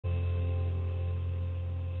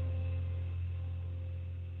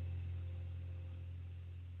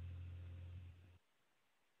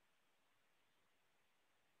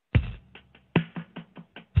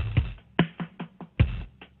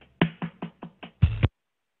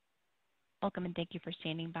Welcome and thank you for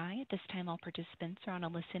standing by. At this time, all participants are on a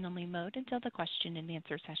listen-only mode until the question and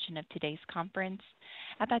answer session of today's conference.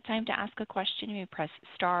 At that time, to ask a question, you may press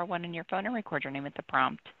star 1 on your phone and record your name at the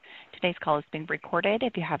prompt. Today's call is being recorded.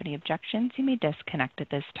 If you have any objections, you may disconnect at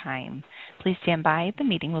this time. Please stand by. The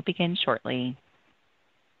meeting will begin shortly.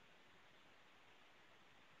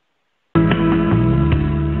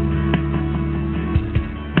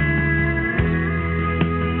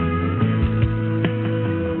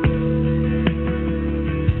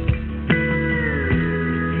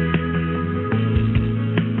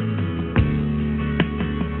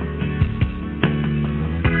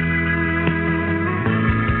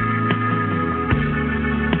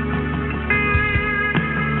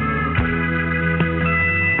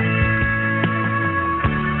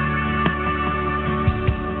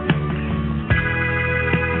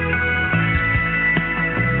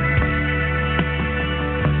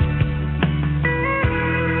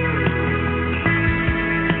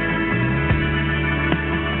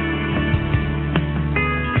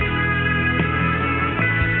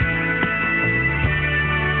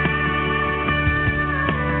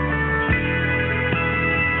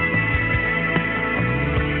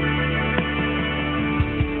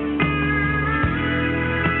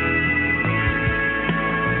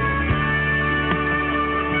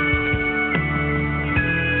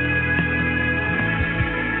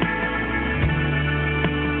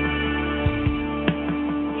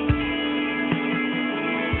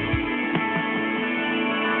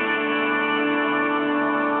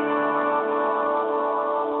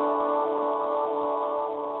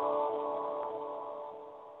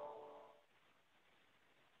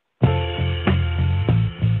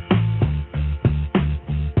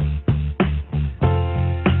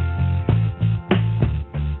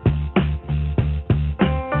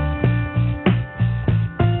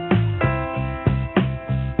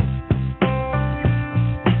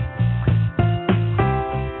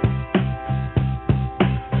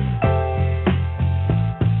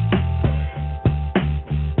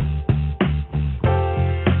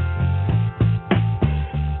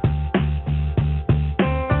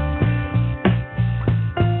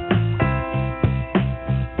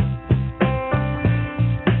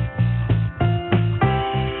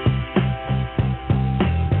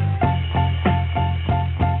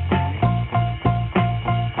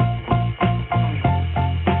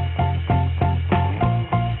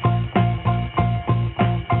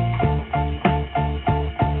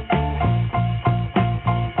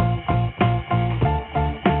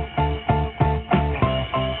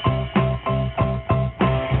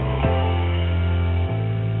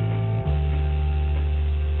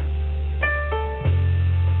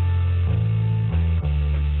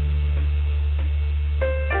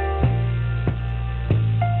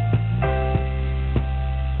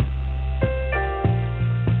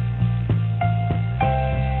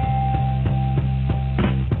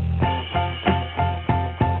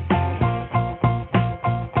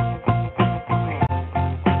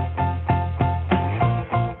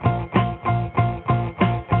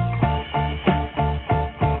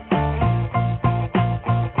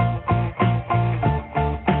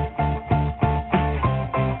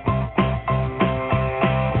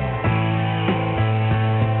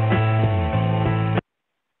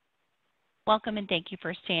 Welcome and thank you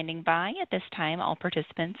for standing by. At this time, all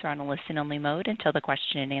participants are on a listen-only mode until the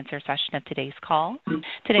question and answer session of today's call.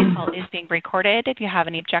 Today's call is being recorded. If you have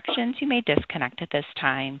any objections, you may disconnect at this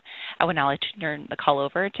time. I would now like to turn the call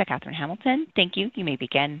over to Catherine Hamilton. Thank you. You may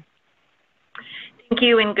begin. Thank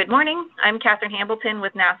you and good morning. I'm Catherine Hamilton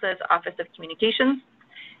with NASA's Office of Communications.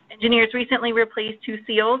 Engineers recently replaced 2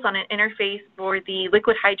 seals on an interface for the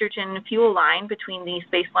liquid hydrogen fuel line between the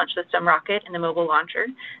Space Launch System rocket and the mobile launcher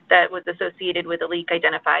that was associated with a leak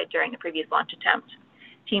identified during the previous launch attempt.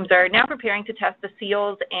 Teams are now preparing to test the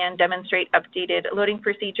seals and demonstrate updated loading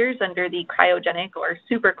procedures under the cryogenic or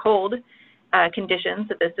super cold conditions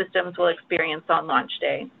that the systems will experience on launch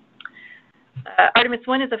day. Artemis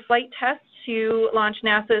I is a flight test to launch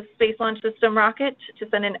NASA's Space Launch System rocket to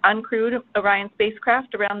send an uncrewed Orion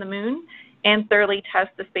spacecraft around the moon and thoroughly test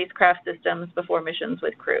the spacecraft systems before missions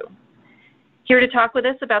with crew. Here to talk with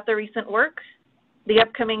us about the recent work, the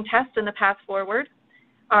upcoming test, and the path forward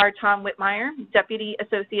are Tom Whitmire, Deputy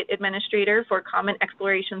Associate Administrator for Common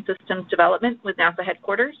Exploration Systems Development with NASA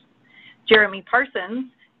Headquarters, Jeremy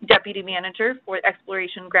Parsons, Deputy Manager for the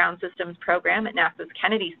Exploration Ground Systems Program at NASA's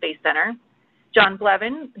Kennedy Space Center, John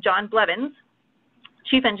Blevins,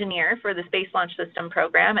 Chief Engineer for the Space Launch System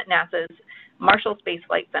Program at NASA's Marshall Space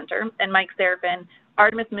Flight Center, and Mike Serafin,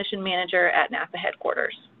 Artemis Mission Manager at NASA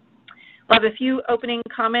Headquarters. We'll have a few opening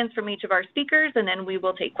comments from each of our speakers, and then we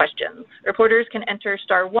will take questions. Reporters can enter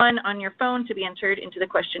 *1 on your phone to be entered into the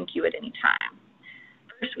question queue at any time.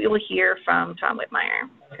 First, we will hear from Tom Whitmire.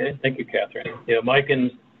 Okay, thank you, Catherine. Yeah, Mike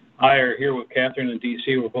and I are here with Catherine in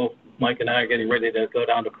D.C. Mike and I are getting ready to go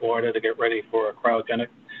down to Florida to get ready for a cryogenic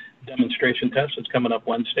demonstration test. It's coming up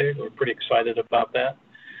Wednesday. We're pretty excited about that,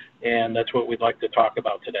 and that's what we'd like to talk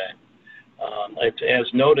about today. As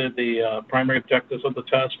noted, the primary objectives of the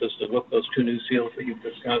test is to look at those 2 new seals that you've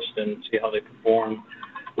discussed and see how they perform.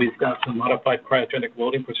 We've got some modified cryogenic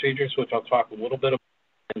loading procedures, which I'll talk a little bit about,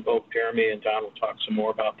 and both Jeremy and John will talk some more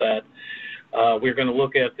about that. We're going to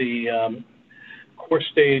look at the core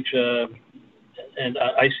stage and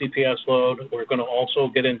ICPS load. We're going to also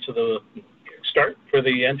get into the start for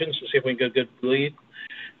the engines to see if we can get a good bleed,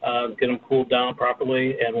 get them cooled down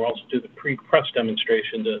properly, and we'll also do the pre-press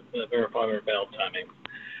demonstration to verify our valve timing.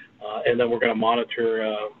 And then we're going to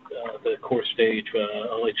monitor the core stage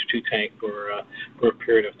LH2 tank for a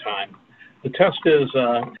period of time. The test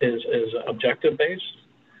is objective-based,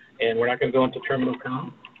 and we're not going to go into terminal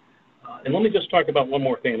count. And let me just talk about one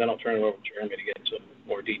more thing, and then I'll turn it over to Jeremy to get into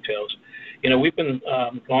more details. You know, we've been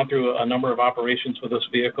gone through a number of operations with this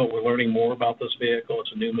vehicle. We're learning more about this vehicle.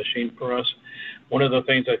 It's a new machine for us. One of the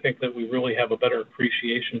things I think that we really have a better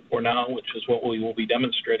appreciation for now, which is what we will be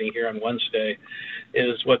demonstrating here on Wednesday,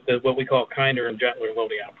 is what we call kinder and gentler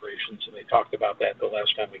loading operations, and they talked about that the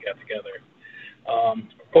last time we got together.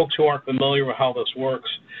 Folks who aren't familiar with how this works,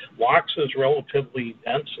 LOX is relatively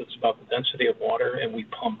dense. It's about the density of water, and we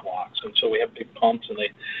pump LOX. And so we have big pumps, and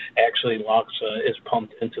LOX is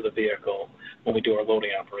pumped into the vehicle when we do our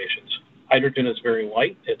loading operations. Hydrogen is very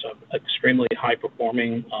light. It's an extremely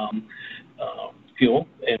high-performing fuel.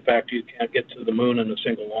 In fact, you can't get to the moon in a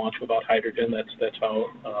single launch without hydrogen. That's how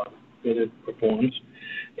good it performs.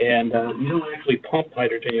 And you don't actually pump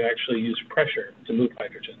hydrogen. You actually use pressure to move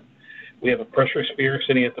hydrogen. We have a pressure sphere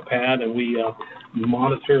sitting at the pad, and we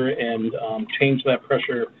monitor and change that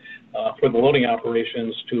pressure for the loading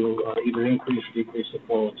operations to either increase or decrease the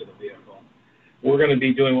flow into the vehicle. We're going to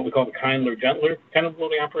be doing what we call the kinder, gentler kind of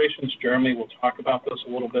loading operations. Jeremy will talk about this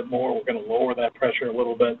a little bit more. We're going to lower that pressure a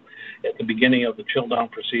little bit at the beginning of the chill down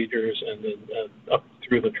procedures and then up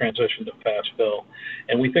through the transition to fast fill.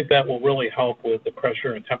 And we think that will really help with the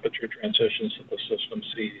pressure and temperature transitions that the system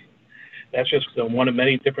sees. That's just one of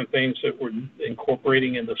many different things that we're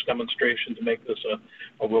incorporating in this demonstration to make this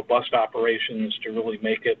a robust operations, to really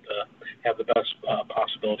make it have the best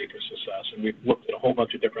possibility for success. And we've looked at a whole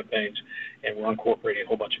bunch of different things, and we're incorporating a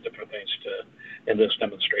whole bunch of different things in this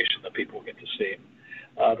demonstration that people will get to see.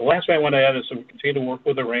 The last thing I want to add is that we continue to work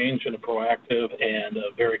with the range in a proactive and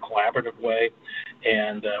a very collaborative way,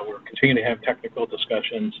 and we're continuing to have technical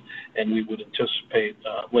discussions, and we would anticipate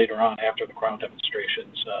later on after the crowd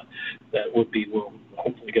demonstrations that we'll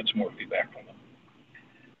hopefully get some more feedback from them.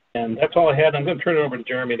 And that's all I had. I'm going to turn it over to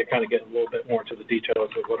Jeremy to kind of get a little bit more into the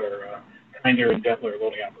details of what our kinder and gentler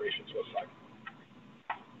loading operations look like.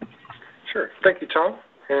 Sure. Thank you, Tom.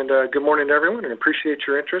 And good morning to everyone, and appreciate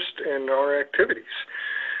your interest in our activities.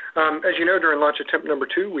 As you know, during launch attempt number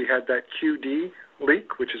 2, we had that QD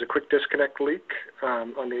leak, which is a quick disconnect leak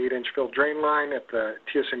on the 8-inch fill drain line at the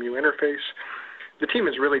TSMU interface. The team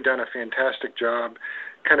has really done a fantastic job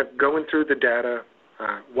kind of going through the data,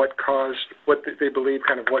 what they believe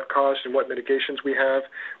kind of what caused and what mitigations we have.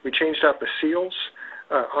 We changed out the seals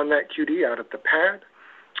on that QD out at the pad.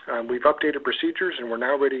 We've updated procedures, and we're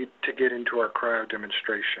now ready to get into our cryo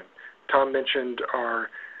demonstration. Tom mentioned our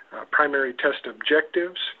primary test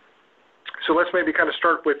objectives. So let's maybe kind of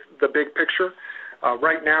start with the big picture.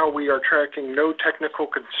 Right now, we are tracking no technical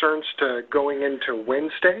concerns to going into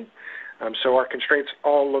Wednesday, so our constraints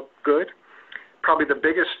all look good. Probably the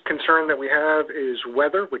biggest concern that we have is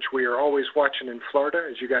weather, which we are always watching in Florida.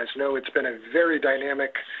 As you guys know, it's been a very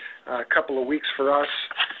dynamic couple of weeks for us,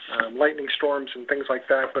 lightning storms and things like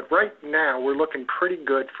that. But right now, we're looking pretty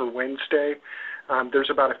good for Wednesday. There's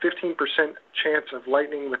about a 15% chance of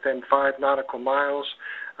lightning within 5 nautical miles,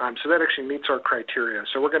 so that actually meets our criteria.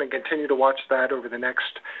 So we're going to continue to watch that over the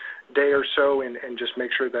next day or so and just make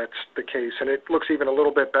sure that's the case. And it looks even a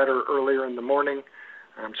little bit better earlier in the morning,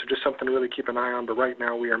 so just something to really keep an eye on. But right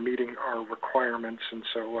now, we are meeting our requirements, and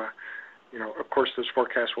so, of course, those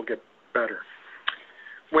forecasts will get better.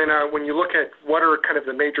 When you look at what are kind of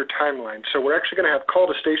the major timelines, so we're actually going to have call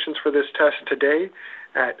to stations for this test today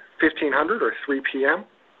at 1500 or 3 p.m.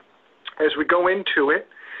 As we go into it,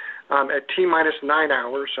 at T-minus 9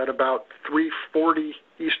 hours, at about 3:40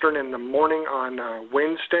 Eastern in the morning on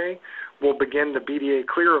Wednesday, we'll begin the BDA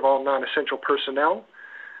clear of all non-essential personnel.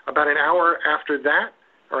 About an hour after that,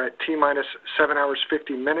 or at T-minus 7 hours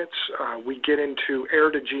 50 minutes, we get into air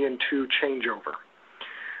to GN2 changeover.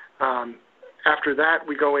 After that,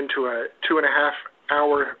 we go into a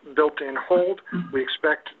 2.5-hour built-in hold. We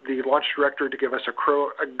expect the launch director to give us a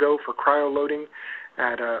go for cryo loading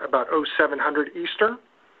at about 0700 Eastern.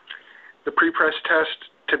 The pre-press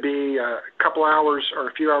test to be a couple hours or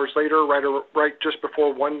a few hours later, right just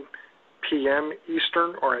before 1 p.m.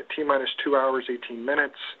 Eastern, or at T-minus 2 hours 18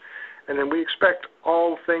 minutes. And then we expect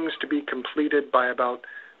all things to be completed by about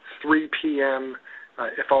 3 p.m.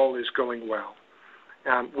 If all is going well.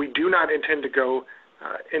 We do not intend to go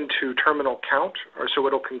into terminal count, or so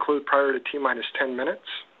it'll conclude prior to T-minus 10 minutes.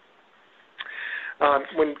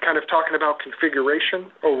 When kind of talking about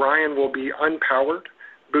configuration, Orion will be unpowered.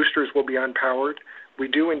 Boosters will be unpowered. We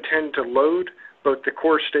do intend to load both the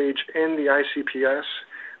core stage and the ICPS,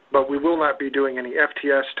 but we will not be doing any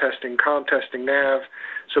FTS testing, comm testing, nav.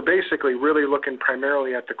 So basically really looking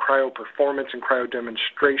primarily at the cryo performance and cryo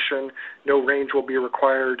demonstration. No range will be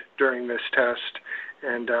required during this test,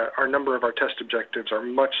 and our number of our test objectives are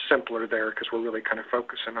much simpler there because we're really kind of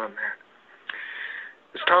focusing on that.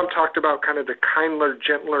 As Tom talked about kind of the kindler,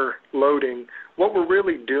 gentler loading, what we're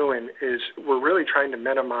really doing is we're really trying to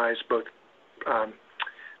minimize both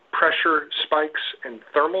pressure spikes and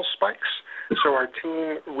thermal spikes. So our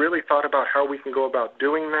team really thought about how we can go about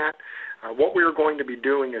doing that. What we are going to be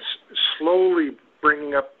doing is slowly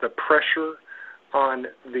bringing up the pressure on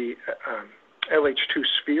the LH2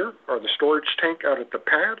 sphere, or the storage tank out at the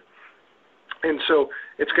pad. And so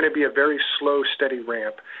it's going to be a very slow, steady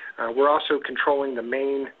ramp. We're also controlling the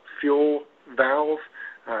main fuel valve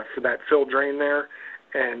for that fill drain there.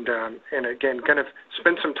 And again, kind of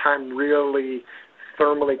spend some time really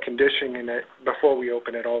thermally conditioning it before we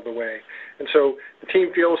open it all the way. And so the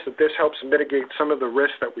team feels that this helps mitigate some of the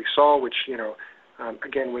risks that we saw, which,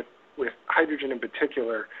 again, with hydrogen in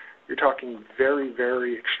particular, you're talking very,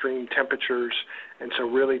 very extreme temperatures, and so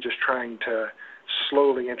really just trying to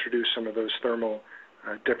slowly introduce some of those thermal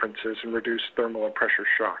differences and reduce thermal and pressure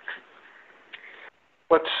shock.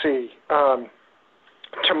 Let's see.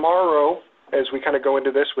 Tomorrow, as we kind of go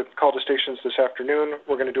into this with call to stations this afternoon,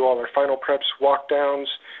 we're going to do all our final preps, walk downs,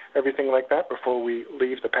 everything like that before we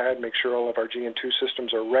leave the pad, make sure all of our GN2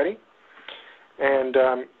 systems are ready. And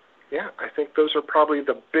yeah, I think those are probably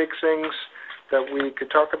the big things that we could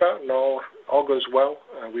talk about, and all goes well.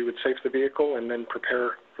 We would safe the vehicle and then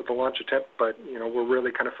prepare for the launch attempt, but we're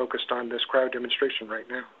really kind of focused on this cryo demonstration right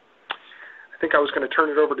now. I think I was going to turn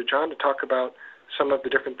it over to John to talk about some of the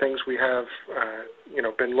different things we have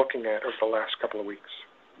been looking at over the last couple of weeks.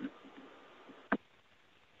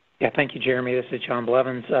 Yeah, thank you, Jeremy. This is John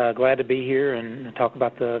Blevins. Glad to be here and talk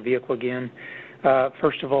about the vehicle again.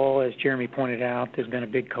 First of all, as Jeremy pointed out, there's been a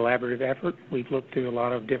big collaborative effort. We've looked through a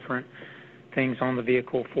lot of different things on the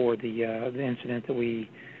vehicle for the incident that we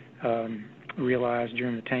realized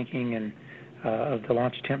during the tanking and of the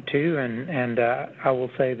launch attempt 2, and I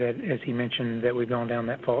will say that, as he mentioned, that we've gone down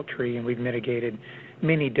that fault tree and we've mitigated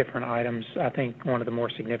many different items. I think one of the more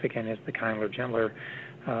significant is the kindler, gentler,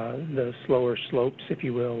 the slower slopes, if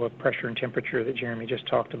you will, of pressure and temperature that Jeremy just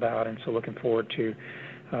talked about, and so looking forward to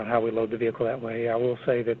how we load the vehicle that way. I will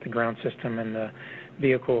say that the ground system and the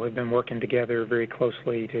vehicle have been working together very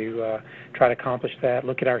closely to try to accomplish that.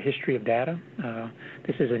 Look at our history of data.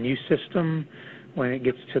 This is a new system when it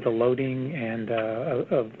gets to the loading and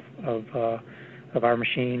of our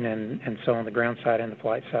machine, and so on the ground side and the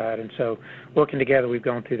flight side. And so working together, we've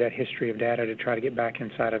gone through that history of data to try to get back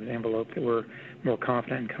inside of an envelope that we're more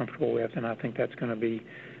confident and comfortable with, and I think that's going to be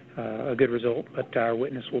a good result. But our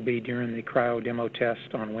witness will be during the cryo demo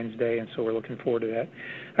test on Wednesday, and so we're looking forward to that.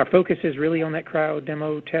 Our focus is really on that cryo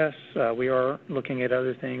demo test. We are looking at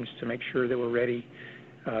other things to make sure that we're ready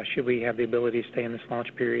should we have the ability to stay in this launch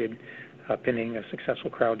period, pending a successful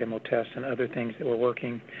cryo demo test and other things that we're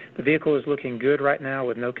working. The vehicle is looking good right now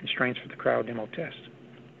with no constraints for the cryo demo test.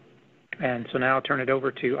 And so now I'll turn it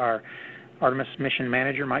over to our Artemis mission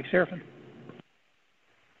manager, Mike Serafin.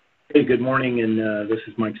 Hey, good morning, and this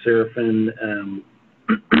is Mike Serafin.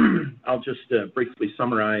 I'll just briefly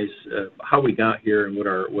summarize how we got here and what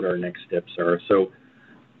our next steps are. So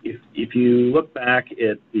if you look back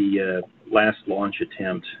at the last launch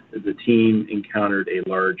attempt, the team encountered a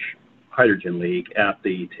large hydrogen leak at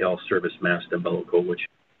the tail service mast umbilical, which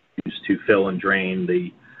is used to fill and drain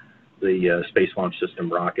the Space Launch System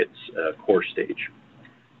rocket's core stage.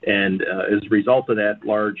 And as a result of that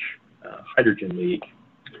large hydrogen leak,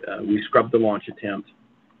 we scrubbed the launch attempt,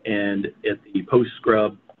 and at the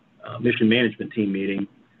post-scrub mission management team meeting,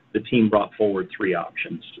 the team brought forward 3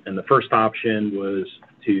 options. And the first option was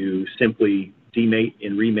to simply demate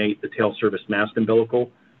and remate the tail service mast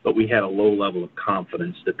umbilical but we had a low level of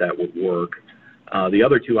confidence that that would work. The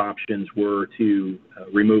other two options were to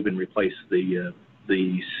remove and replace the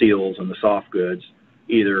seals and the soft goods,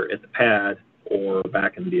 either at the pad or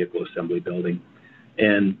back in the vehicle assembly building.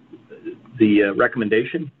 And the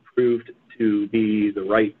recommendation proved to be the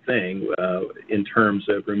right thing in terms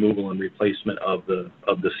of removal and replacement of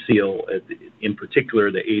the seal, in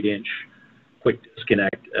particular the 8-inch quick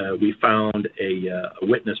disconnect. We found a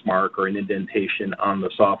witness mark or an indentation on the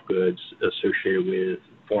soft goods associated with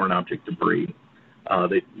foreign object debris.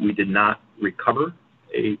 That we did not recover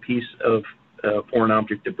a piece of foreign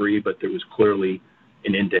object debris, but there was clearly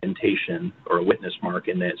an indentation or a witness mark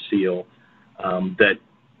in that seal that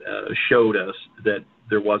showed us that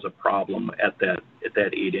there was a problem at that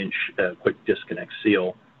 8-inch quick disconnect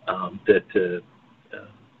seal that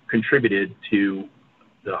contributed to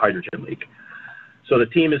the hydrogen leak. So the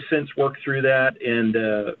team has since worked through that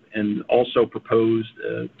and also proposed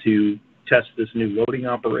to test this new loading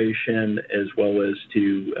operation, as well as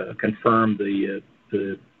to confirm the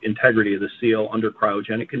integrity of the seal under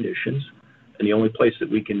cryogenic conditions. And the only place that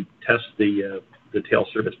we can test the tail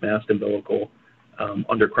service mast umbilical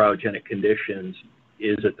under cryogenic conditions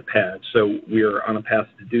is at the pad. So we are on a path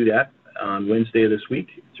to do that on Wednesday of this week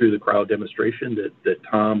through the cryo demonstration that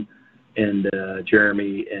Tom and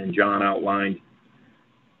Jeremy and John outlined.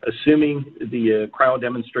 Assuming the cryo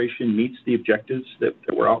demonstration meets the objectives that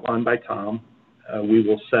were outlined by Tom, we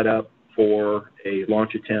will set up for a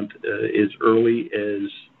launch attempt as early as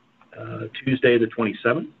Tuesday the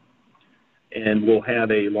 27th, and we'll have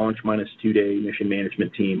a launch minus 2-day mission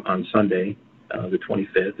management team on Sunday the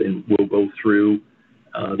 25th, and we'll go through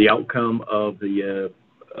the outcome of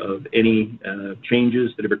any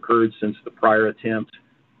changes that have occurred since the prior attempt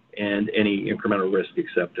and any incremental risk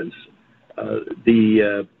acceptance.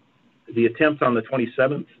 The attempt on the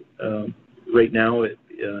 27th, right now,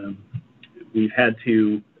 we've had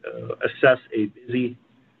to assess a busy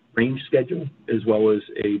range schedule as well as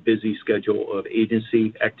a busy schedule of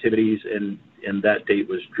agency activities, and that date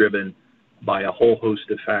was driven by a whole host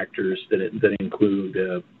of factors that include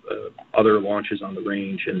other launches on the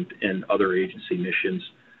range and other agency missions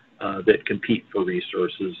that compete for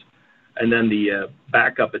resources. And then the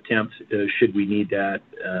backup attempt, should we need that,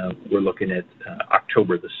 we're looking at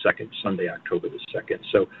October the 2nd, Sunday, October the 2nd.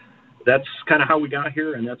 So that's kind of how we got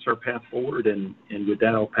here, and that's our path forward. And with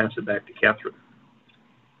that, I'll pass it back to Catherine.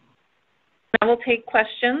 Now we'll take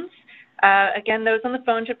questions. Again, those on the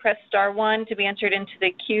phone should press *1 to be entered into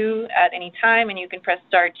the queue at any time, and you can press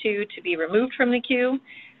 *2 to be removed from the queue.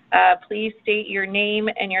 Please state your name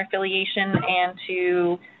and your affiliation and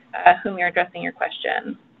to whom you're addressing your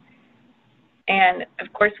question. And,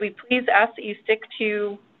 of course, we please ask that you stick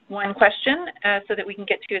to one question so that we can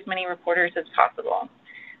get to as many reporters as possible.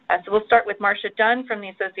 So we'll start with Marcia Dunn from the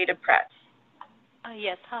Associated Press.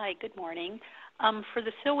 Yes, hi, good morning. For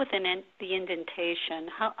the seal within the indentation,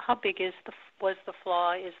 how big was the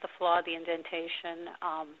flaw? Is the flaw the indentation?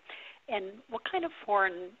 And what kind of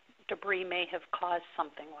foreign debris may have caused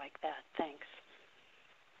something like that? Thanks.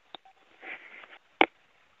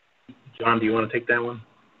 John, do you want to take that one?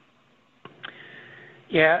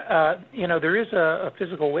 Yeah, there is a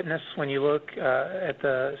physical witness when you look at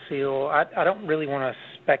the seal. I don't really want to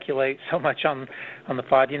speculate so much on the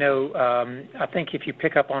FOD. I think if you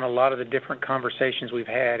pick up on a lot of the different conversations we've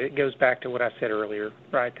had, it goes back to what I said earlier,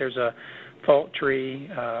 right? There's a fault tree.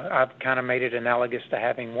 I've kind of made it analogous to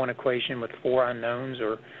having one equation with 4 unknowns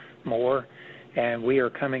or more, and we are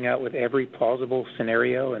coming up with every plausible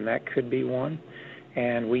scenario, and that could be one.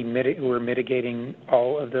 And we're mitigating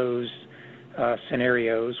all of those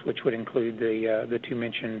scenarios, which would include the two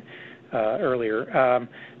mentioned earlier.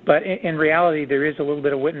 But in reality, there is a little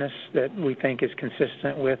bit of witness that we think is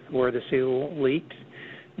consistent with where the seal leaked,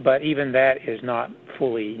 but even that is not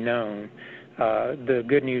fully known. The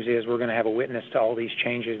good news is we're going to have a witness to all these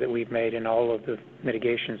changes that we've made and all of the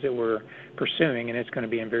mitigations that we're pursuing, and it's going to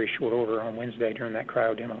be in very short order on Wednesday during that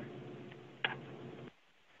cryo demo.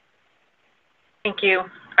 Thank you.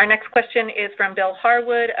 Our next question is from Bill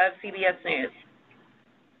Harwood of CBS News.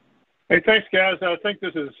 Hey, thanks, guys. I think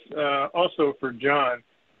this is also for John.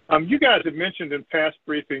 You guys have mentioned in past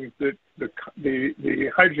briefings that the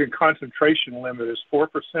hydrogen concentration limit is 4%.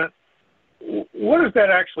 What does that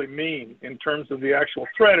actually mean in terms of the actual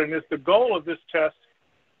threat? And is the goal of this test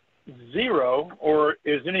 0, or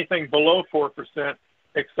is anything below 4%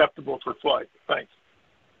 acceptable for flight? Thanks.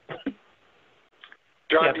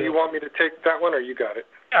 John, do you want me to take that one, or you got it?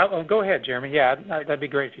 Go ahead, Jeremy. Yeah, that'd be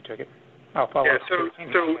great if you took it. I'll follow up. So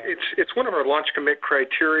it's one of our launch commit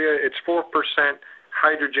criteria. It's 4%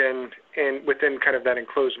 hydrogen within kind of that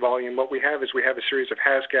enclosed volume. What we have is we have a series of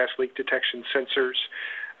gas leak detection sensors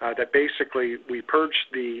that basically we purge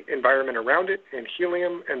the environment around it in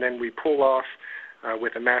helium, and then we pull off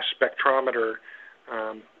with a mass spectrometer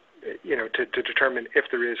to determine if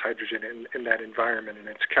there is hydrogen in that environment, and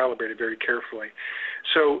it's calibrated very carefully.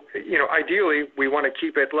 So, ideally, we want to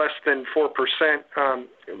keep it less than 4%.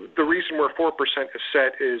 The reason where 4% is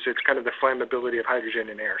set is it's kind of the flammability of hydrogen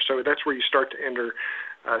in air. So that's where you start to enter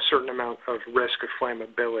a certain amount of risk of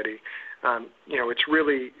flammability. It's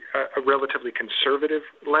really a relatively conservative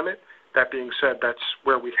limit. That being said, that's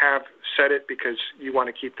where we have set it because you want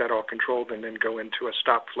to keep that all controlled and then go into a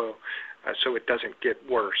stop flow so it doesn't get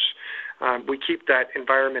worse. We keep that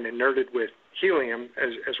environment inerted with helium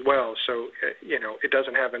as well, so it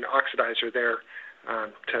doesn't have an oxidizer there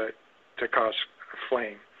to cause a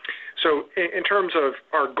flame. So in terms of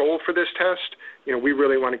our goal for this test, we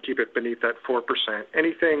really want to keep it beneath that 4%.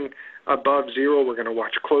 Anything above 0, we're going to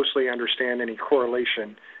watch closely, understand any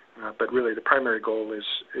correlation, but really the primary goal is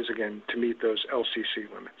again, to meet those LCC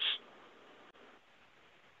limits.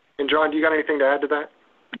 And John, do you got anything to add to that?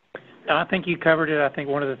 I think you covered it. I think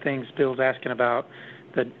one of the things Bill's asking about,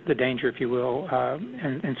 the danger, if you will,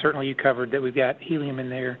 and certainly you covered that we've got helium in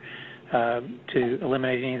there to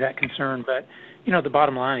eliminate any of that concern. But, the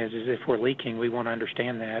bottom line is if we're leaking, we want to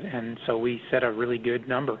understand that. And so we set a really good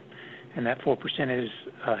number. And that 4% is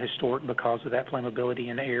historic because of that flammability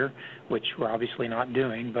in the air, which we're obviously not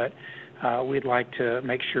doing. But we'd like to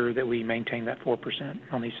make sure that we maintain that 4%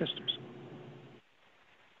 on these systems.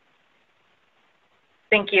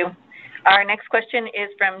 Thank you. Our next question is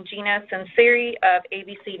from Gina Sanseri of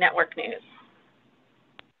ABC Network News.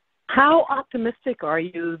 How optimistic are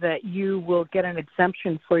you that you will get an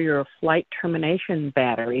exemption for your flight termination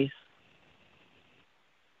batteries?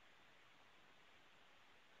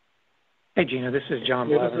 Hey, Gina, this is John.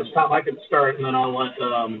 Yeah, this is Tom. I can start, and then I'll let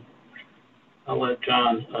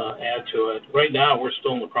John add to it. Right now, we're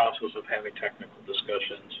still in the process of having technical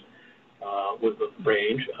discussions with the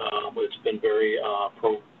range. It's been very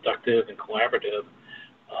productive and collaborative,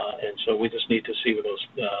 and so we just need to see where those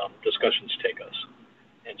discussions take us.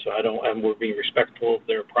 And so and we're being respectful of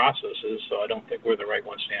their processes, so I don't think we're the right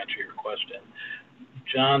ones to answer your question.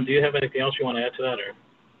 John, do you have anything else you want to add to that? Or?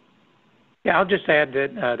 Yeah, I'll just add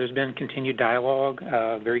that there's been continued dialogue,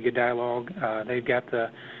 very good dialogue. They've got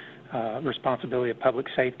the responsibility of public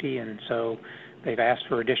safety, and so they've asked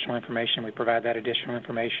for additional information. We provide that additional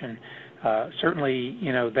information. Certainly,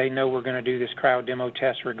 they know we're going to do this cryo demo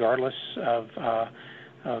test regardless of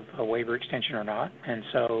a waiver extension or not, and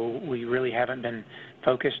so we really haven't been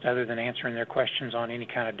focused other than answering their questions on any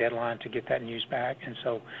kind of deadline to get that news back, and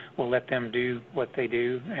so we'll let them do what they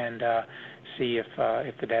do and see if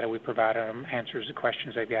the data we provide them answers the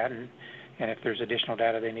questions they've got, and if there's additional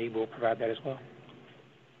data they need, we'll provide that as well.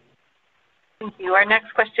 Thank you. Our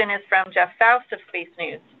next question is from Jeff Faust of Space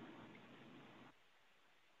News.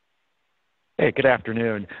 Hey, good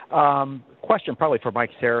afternoon. Question probably for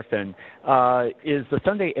Mike Serafin. Is the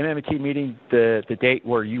Sunday MMT meeting the date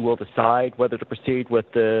where you will decide whether to proceed with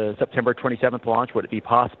the September 27th launch? Would it be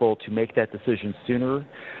possible to make that decision sooner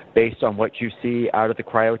based on what you see out of the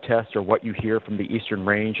cryo test or what you hear from the Eastern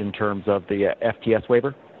Range in terms of the FTS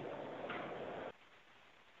waiver?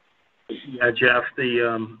 Yeah, Jeff,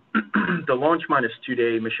 the launch minus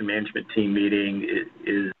 2-day mission management team meeting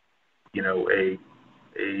is a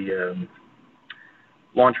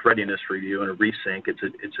launch readiness review and a resync.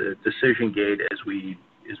 It's a decision gate as we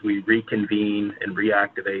reconvene and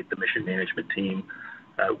reactivate the mission management team.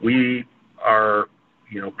 We are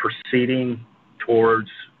proceeding towards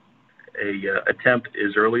a attempt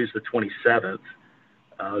as early as the 27th.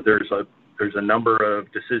 There's a number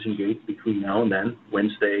of decision gates between now and then.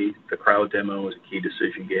 Wednesday, the cryo demo is a key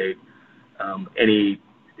decision gate. Any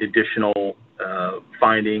additional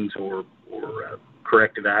findings or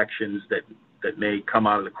corrective actions that may come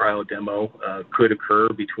out of the cryo demo could occur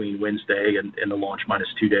between Wednesday and the launch minus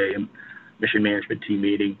 2-day mission management team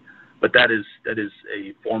meeting. But that is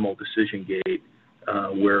a formal decision gate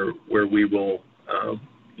where we will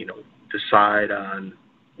decide on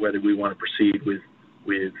whether we want to proceed with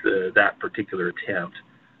that particular attempt.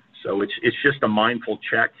 So it's just a mindful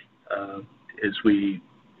check as we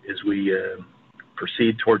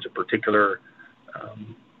proceed towards a particular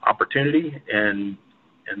opportunity, and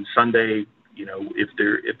Sunday,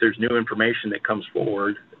 if there's new information that comes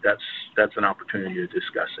forward, that's an opportunity to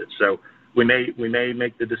discuss it. So we may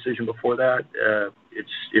make the decision before that.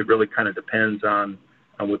 It really kind of depends on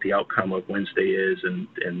what the outcome of Wednesday is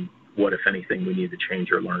and what, if anything, we need to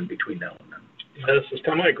change or learn between now and then. This is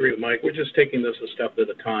Tom. I agree with Mike. We're just taking this a step at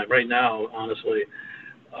a time. Right now, honestly,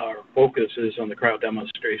 our focus is on the cryo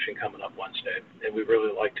demonstration coming up Wednesday, and we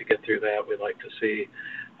really like to get through that. We'd like to see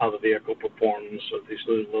how the vehicle performs, so these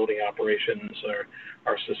loading operations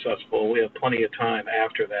are successful. We have plenty of time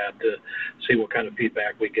after that to see what kind of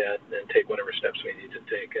feedback we get and take whatever steps we need to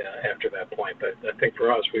take after that point. But I think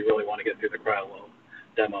for us, we really want to get through the cryo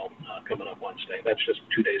demo coming up Wednesday. That's just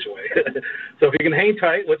 2 days away. So if you can hang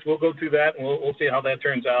tight, we'll go through that, and we'll see how that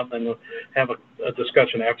turns out, and then we'll have a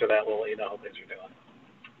discussion after that. We'll let you know how things are doing.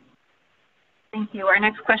 Thank you. Our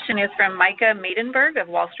next question is from Micah Maidenberg of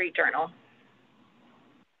Wall Street Journal.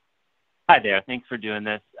 Hi there. Thanks for doing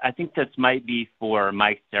this. I think this might be for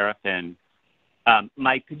Mike Serafin.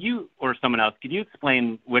 Mike, could you, or someone else, could you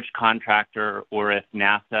explain which contractor or if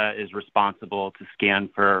NASA is responsible to scan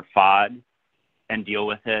for FOD and deal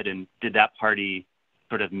with it? And did that party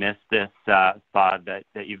sort of miss this FOD that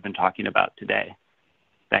you've been talking about today?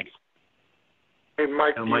 Thanks. Hey,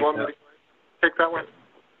 Mike, do you want me to take that one?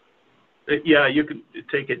 Yeah, you can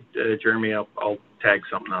take it, Jeremy. I'll tag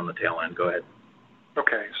something on the tail end. Go ahead.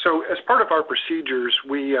 Okay, so as part of our procedures,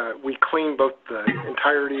 we clean both the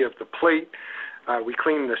entirety of the plate, we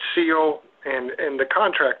clean the seal, and the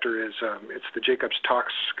contractor is, it's the Jacobs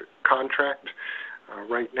Tox contract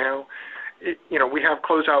right now. We have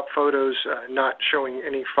closeout photos not showing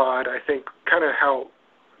any FOD. I think kind of how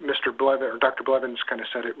Mr. Blevins, or Dr. Blevins kind of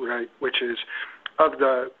said it right, which is of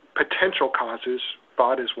the potential causes,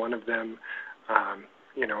 FOD is one of them,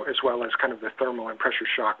 as well as kind of the thermal and pressure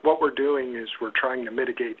shock. What we're doing is we're trying to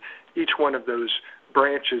mitigate each one of those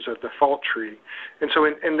branches of the fault tree. And so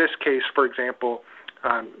in this case, for example,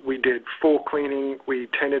 we did full cleaning. We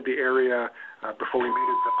tinted the area before we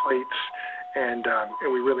mated the plates, and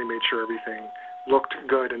we really made sure everything looked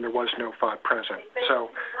good and there was no FOD present. So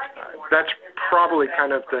that's probably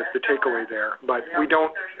kind of the takeaway there. But we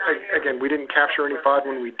don't, again, we didn't capture any FOD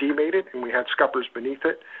when we demated, and we had scuppers beneath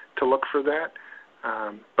it to look for that.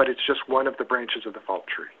 But it's just one of the branches of the fault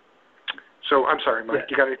tree. So I'm sorry, Mike,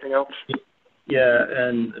 you got anything else? Yeah,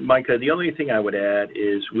 and Micah, the only thing I would add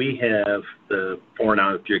is we have the foreign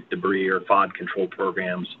object debris or FOD control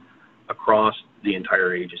programs across the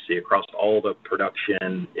entire agency, across all the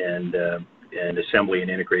production and assembly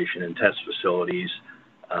and integration and test facilities,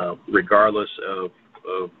 regardless of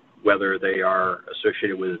whether they are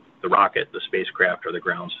associated with the rocket, the spacecraft, or the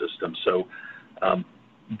ground system. So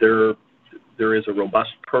there is a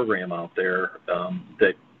robust program out there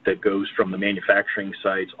that goes from the manufacturing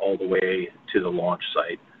sites all the way to the launch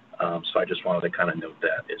site. So I just wanted to kind of note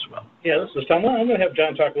that as well. Yeah, this is Tom. I'm going to have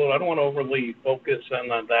John talk a little. I don't want to overly focus on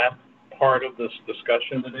that part of this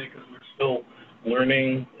discussion today because we're still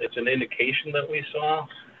learning. It's an indication that we saw.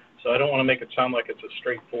 So I don't want to make it sound like it's a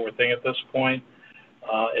straightforward thing at this point.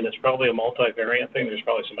 And it's probably a multivariant thing. There's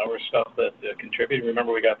probably some other stuff that contributed.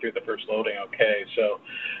 Remember, we got through the first loading okay. So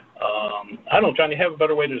I don't know, John, you have a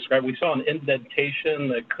better way to describe it. We saw an indentation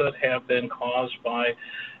that could have been caused by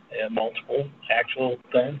multiple actual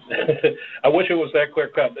things. I wish it was that clear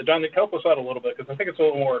cut. John, help us out a little bit because I think it's a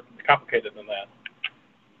little more complicated than that.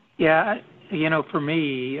 Yeah, for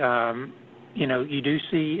me, you do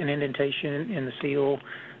see an indentation in the seal,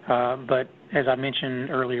 but as I mentioned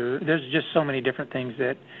earlier, there's just so many different things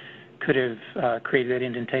that could have created that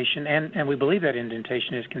indentation, and we believe that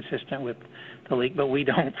indentation is consistent with the leak, but we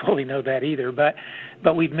don't fully know that either. But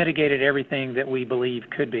we've mitigated everything that we believe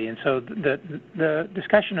could be, and so the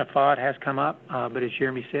discussion of FOD has come up, but as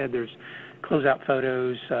Jeremy said, there's closeout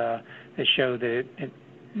photos that show that it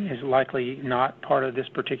is likely not part of this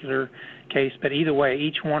particular case. But either way,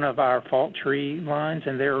 each one of our fault tree lines,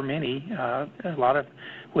 and there are many, a lot of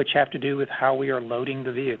which have to do with how we are loading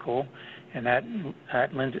the vehicle, and that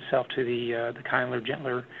lends itself to the kinder,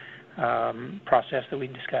 gentler process that we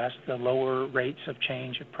discussed, the lower rates of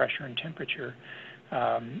change of pressure and temperature.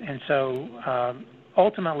 And so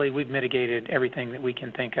ultimately, we've mitigated everything that we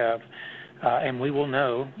can think of, and we will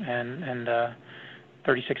know, and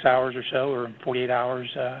 36 hours or so, or 48 hours,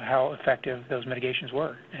 how effective those mitigations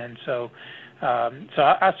were. And so I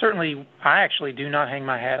actually do not hang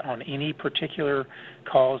my hat on any particular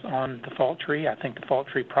cause on the fault tree. I think the fault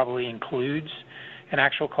tree probably includes an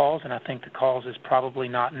actual cause, and I think the cause is probably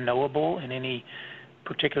not knowable in any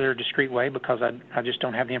particular discrete way because I just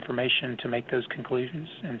don't have the information to make those conclusions.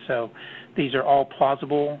 And so these are all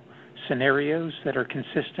plausible scenarios that are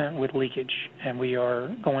consistent with leakage, and we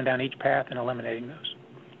are going down each path and eliminating those.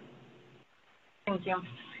 Thank you.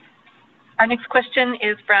 Our next question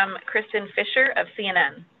is from Kristen Fisher of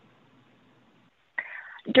CNN.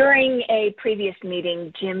 During a previous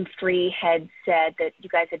meeting, Jim Free had said that you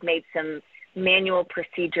guys had made some manual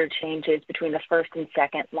procedure changes between the first and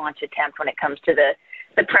second launch attempt when it comes to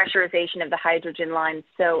the pressurization of the hydrogen lines.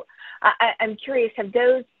 So I'm curious, have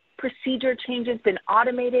those procedure changes been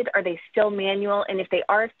automated? Are they still manual? And if they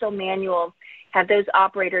are still manual, have those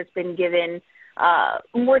operators been given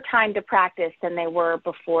more time to practice than they were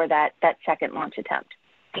before that second launch attempt?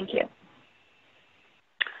 Thank you.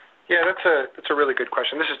 Yeah, that's a really good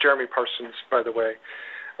question. This is Jeremy Parsons, by the way.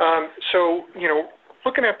 So,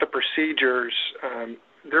 looking at the procedures,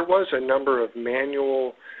 there was a number of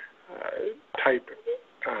manual type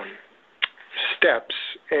steps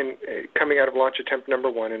in coming out of launch attempt number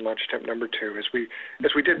 1 and launch attempt number 2 as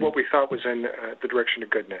we did what we thought was in the direction of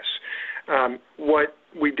goodness. What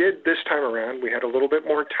we did this time around, we had a little bit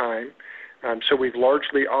more time, so we've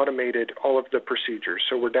largely automated all of the procedures.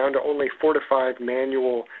 So we're down to only 4 to 5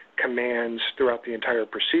 manual commands throughout the entire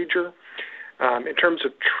procedure. In terms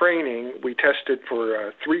of training, we tested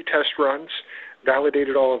for 3 test runs,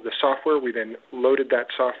 validated all of the software. We then loaded that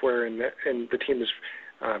software, and the team has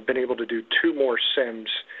been able to do 2 more sims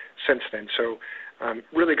since then. So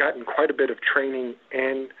really gotten quite a bit of training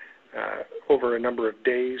in over a number of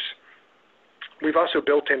days. We've also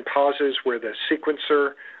built in pauses where the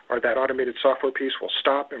sequencer or that automated software piece will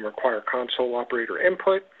stop and require console operator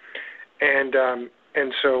input. And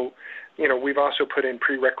so, we've also put in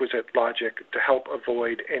prerequisite logic to help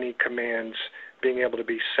avoid any commands being able to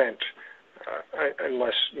be sent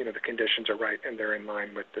unless, the conditions are right and they're in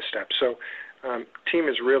line with the steps. So team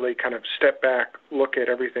has really kind of stepped back, look at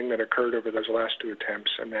everything that occurred over those last 2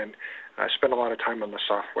 attempts, and then spent a lot of time on the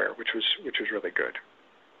software, which was really good.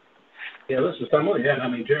 Yeah, this is Tom. Yeah,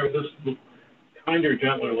 Jeremy, this kinder,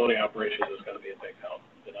 gentler loading operations is going to be a big help.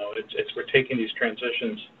 We're taking these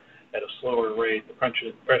transitions at a slower rate. The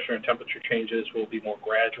pressure and temperature changes will be more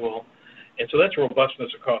gradual. And so that's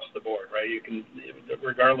robustness across the board, right? You can,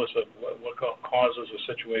 regardless of what causes a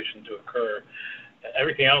situation to occur,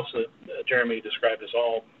 everything else that Jeremy described is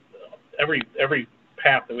all, every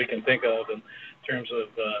path that we can think of in terms of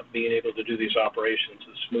being able to do these operations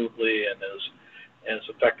as smoothly and as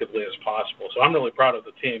effectively as possible. So I'm really proud of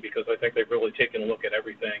the team because I think they've really taken a look at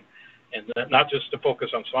everything, and not just to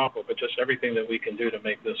focus on software, but just everything that we can do to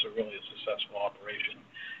make this a really successful operation.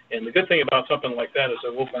 And the good thing about something like that is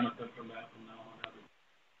that we'll benefit from that from now on.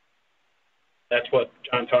 That's what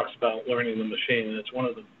John talks about, learning the machine. And it's one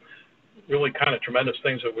of the really kind of tremendous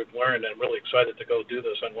things that we've learned, and I'm really excited to go do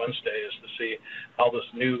this on Wednesday, is to see how this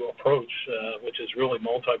new approach, which is really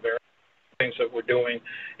multivariate, things that we're doing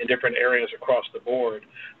in different areas across the board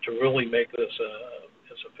to really make this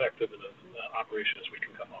as effective an operation as we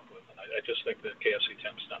can come up with. And I just think that KSC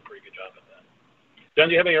Temp's done a pretty good job at that. John,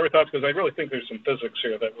 do you have any other thoughts? Because I really think there's some physics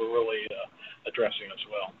here that we're really addressing as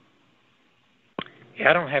well. Yeah,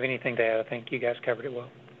 I don't have anything to add. I think you guys covered it well.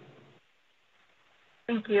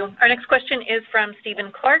 Thank you. Our next question is from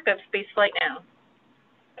Stephen Clark of Spaceflight Now.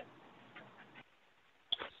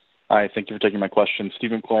 Hi, thank you for taking my question.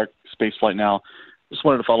 Stephen Clark, Spaceflight Now. Just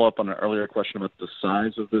wanted to follow up on an earlier question about the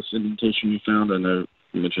size of this indentation you found. I know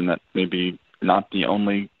you mentioned that maybe not the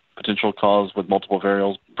only potential cause with multiple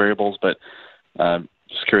variables, but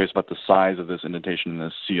just curious about the size of this indentation in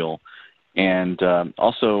this seal. And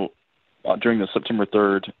also, during the September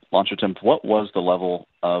 3rd launch attempt, what was the level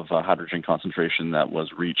of hydrogen concentration that was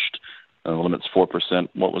reached? The limit's 4%.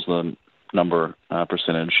 What was the number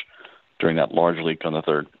percentage during that large leak on the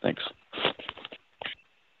 3rd? Thanks.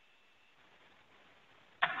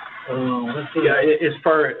 As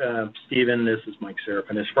far, Stephen, this is Mike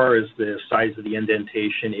Seraphin. As far as the size of the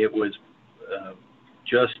indentation, it was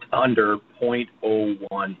just under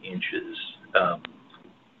 0.01 inches.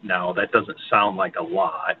 Now, that doesn't sound like a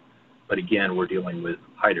lot, but again, we're dealing with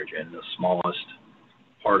hydrogen, the smallest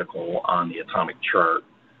particle on the atomic chart.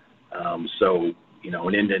 So,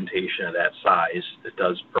 an indentation of that size, it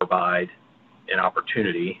does provide an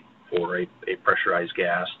opportunity for a pressurized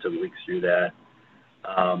gas to leak through that.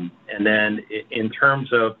 And then in terms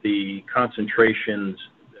of the concentrations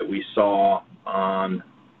that we saw on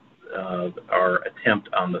our attempt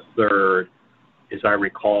on the 3rd, as I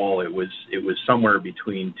recall, it was somewhere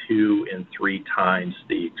between 2 and 3 times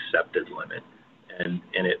the accepted limit, and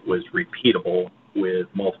it was repeatable with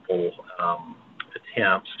multiple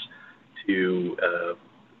attempts to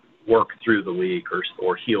work through the leak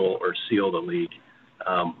or heal or seal the leak.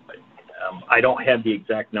 I don't have the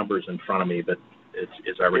exact numbers in front of me, but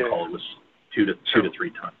as I recall, it was 2 to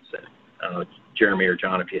 3 times. Jeremy or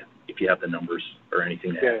John, if you have the numbers or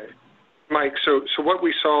anything to add. Mike, so what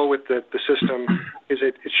we saw with the system is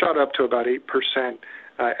it shot up to about 8%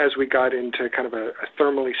 as we got into kind of a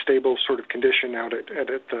thermally stable sort of condition out at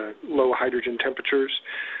the low hydrogen temperatures.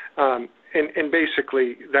 and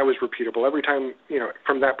basically that was repeatable. Every time,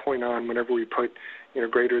 from that point on, whenever we put,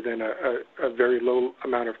 greater than a very low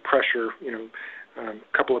amount of pressure,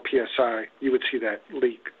 a couple of PSI, you would see that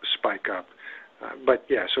leak spike up. But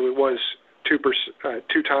yeah, so it was 2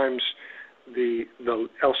 times the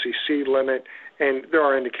LCC limit, and there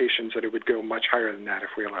are indications that it would go much higher than that if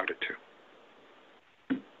we allowed it to.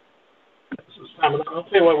 So Simon, I'll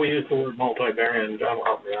tell you why we use the word multivariant, and John will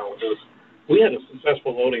help me out with this. We had a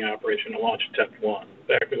successful loading operation to launch Attempt 1. In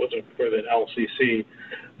fact, it wasn't for the LCC,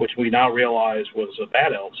 which we now realize was a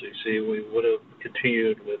bad LCC, we would have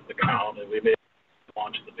continued with the count, and we made it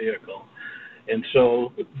launch the vehicle. And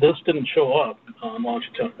so this didn't show up on launch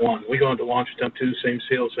attempt 1. We go into launch attempt 2, same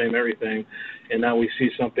seal, same everything, and now we see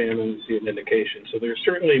something and then we see an indication. So there's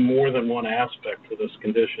certainly more than one aspect to this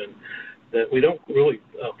condition that we don't really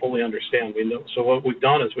fully understand. So what we've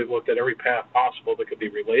done is we've looked at every path possible that could be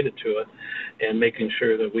related to it, and making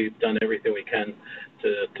sure that we've done everything we can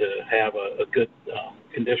to have a good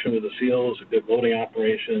condition with the seals, a good loading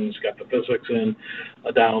operations, got the physics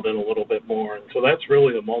dialed in a little bit more. And so that's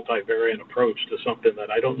really a multivariant approach to something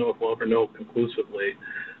that I don't know if we'll ever know conclusively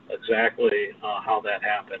exactly how that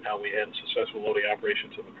happened, how we had successful loading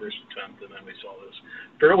operations in the first attempt, and then we saw this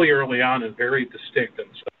fairly early on and very distinct. And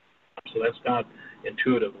so that's not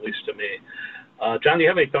intuitive, at least to me. John, do you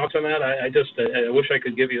have any thoughts on that? I wish I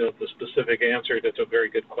could give you the specific answer. That's a very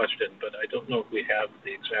good question, but I don't know if we have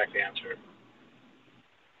the exact answer.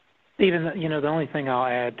 Stephen, the only thing I'll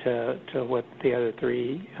add to what the other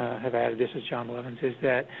three have added, this is John Blevins, is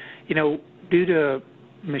that, due to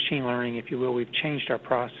machine learning, if you will, we've changed our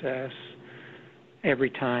process every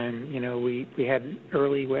time. We had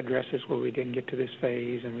early wet dresses where we didn't get to this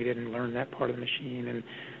phase and we didn't learn that part of the machine. And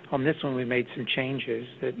on this one, we made some changes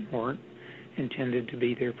that weren't intended to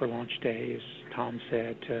be there for launch day, as Tom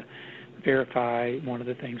said, to verify one of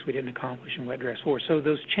the things we didn't accomplish in wet dress 4. So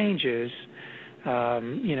those changes,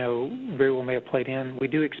 very well may have played in. We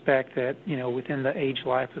do expect that, within the age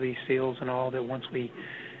life of these seals and all, that once we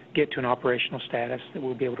get to an operational status, that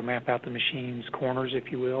we'll be able to map out the machine's corners,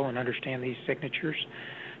 if you will, and understand these signatures.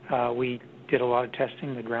 We did a lot of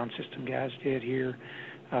testing, the ground system guys did here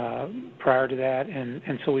prior to that,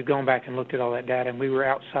 and so we've gone back and looked at all that data, and we were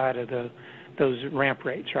outside of those ramp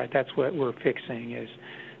rates, right? That's what we're fixing, is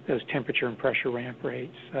those temperature and pressure ramp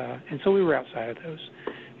rates, and so we were outside of those.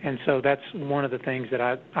 And so that's one of the things that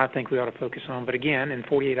I think we ought to focus on. But again, in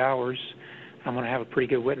 48 hours, I'm going to have a pretty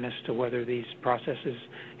good witness to whether these processes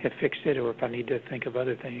have fixed it or if I need to think of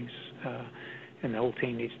other things, and the whole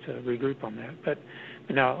team needs to regroup on that. But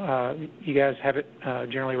no, you guys have it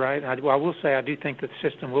generally right. I will say I do think that the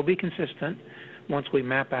system will be consistent once we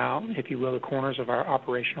map out, if you will, the corners of our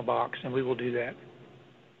operational box, and we will do that.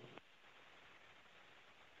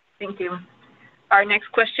 Thank you. Our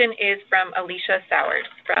next question is from Alicia Sowers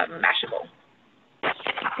from Mashable.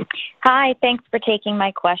 Hi, thanks for taking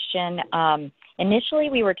my question. Initially,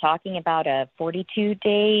 we were talking about a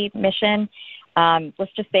 42-day mission.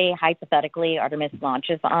 Let's just say, hypothetically, Artemis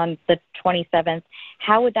launches on the 27th.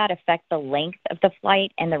 How would that affect the length of the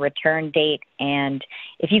flight and the return date? And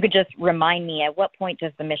if you could just remind me, at what point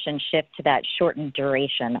does the mission shift to that shortened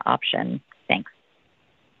duration option? Thanks.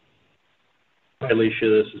 Hi,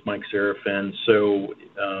 Alicia. This is Mike Serafin. So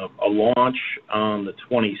a launch on the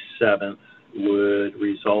 27th would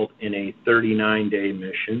result in a 39-day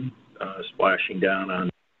mission, splashing down on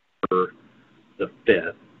the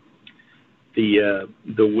 5th. The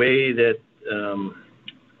way that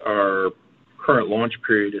our current launch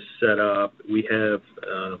period is set up, we have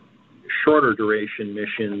shorter duration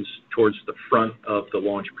missions towards the front of the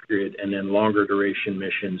launch period, and then longer duration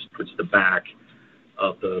missions towards the back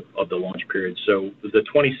of the launch period. So the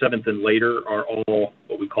 27th and later are all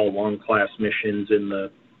what we call long class missions in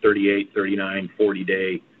the 38, 39,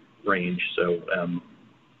 40-day range. So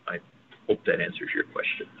I hope that answers your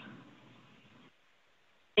question.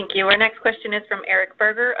 Thank you. Our next question is from Eric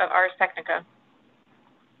Berger of Ars Technica.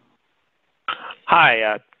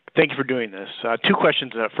 Hi. Thank you for doing this. Two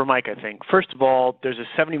questions for Mike, I think. First of all, there's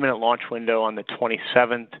a 70-minute launch window on the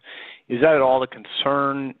 27th. Is that at all a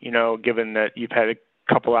concern, given that you've had a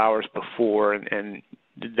couple hours before and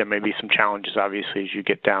there may be some challenges, obviously, as you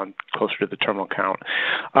get down closer to the terminal count?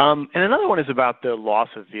 And another one is about the loss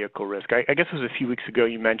of vehicle risk. I guess it was a few weeks ago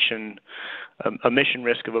you mentioned a mission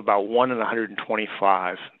risk of about 1 in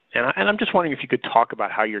 125. And I'm just wondering if you could talk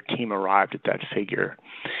about how your team arrived at that figure.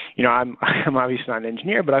 I'm obviously not an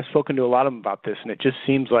engineer, but I've spoken to a lot of them about this, and it just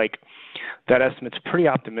seems like that estimate's pretty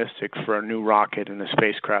optimistic for a new rocket and a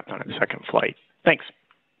spacecraft on its second flight. Thanks.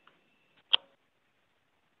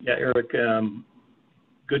 Yeah, Eric,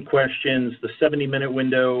 good questions. The 70-minute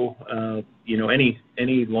window,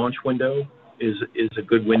 any launch window is a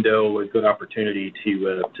good window, a good opportunity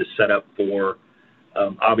to set up for.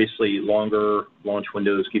 Obviously, longer launch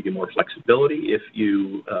windows give you more flexibility. If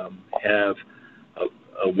you have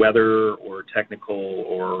a weather or technical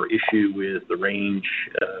or issue with the range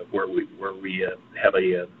where we have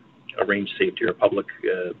a range safety or public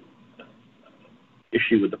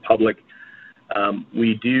issue with the public,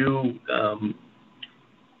 we do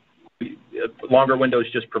longer windows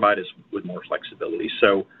just provide us with more flexibility.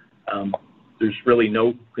 So there's really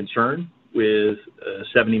no concern with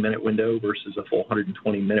a 70-minute window versus a full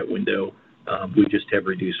 120-minute window. We just have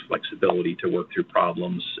reduced flexibility to work through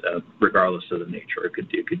problems regardless of the nature. It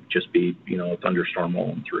could just be, a thunderstorm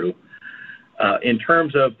rolling through. In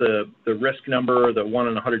terms of the risk number, the 1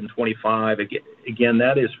 in 125, again,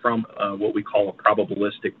 that is from what we call a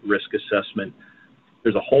probabilistic risk assessment.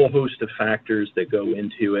 There's a whole host of factors that go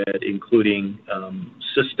into it, including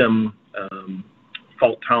system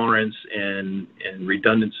fault tolerance and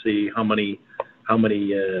redundancy. How many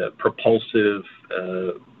propulsive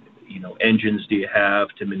engines do you have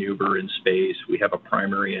to maneuver in space? We have a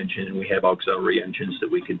primary engine and we have auxiliary engines that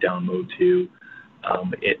we could download to.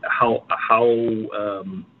 How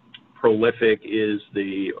prolific is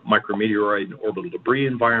the micrometeoroid and orbital debris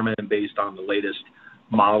environment based on the latest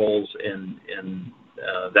models, and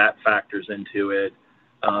that factors into it.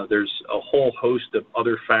 There's a whole host of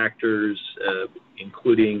other factors,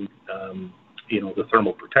 including the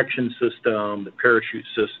thermal protection system, the parachute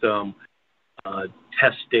system,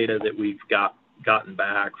 test data that we've gotten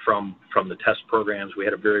back from the test programs. We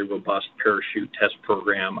had a very robust parachute test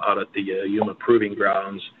program out at the Yuma Proving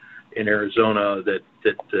Grounds in Arizona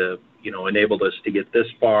that enabled us to get this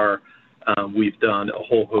far. We've done a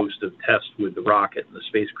whole host of tests with the rocket and the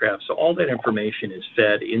spacecraft. So all that information is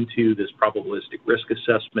fed into this probabilistic risk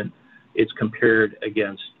assessment. It's compared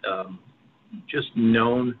against just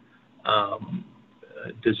known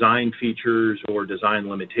design features or design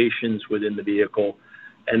limitations within the vehicle.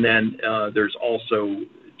 And then there's also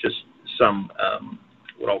just some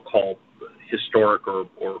what I'll call historic or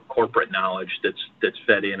corporate knowledge that's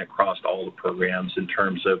fed in across all the programs in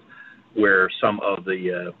terms of where some of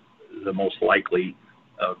the most likely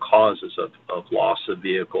causes of loss of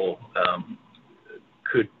vehicle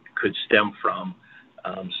could stem from.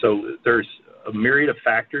 So there's a myriad of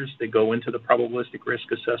factors that go into the probabilistic risk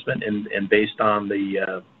assessment, and based on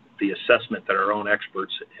the assessment that our own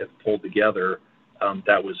experts have pulled together,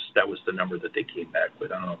 that was the number that they came back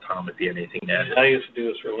with. I don't know, Tom, if you have anything to add. I used to do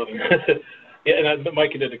this for a living. Yeah, and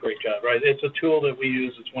Mike did a great job, right? It's a tool that we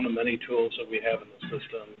use. It's one of many tools that we have in the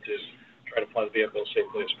system to try to fly the vehicle as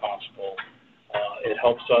safely as possible. It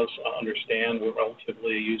helps us understand. We're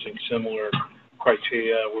relatively using similar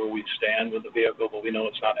criteria where we stand with the vehicle, but we know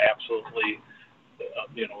it's not absolutely,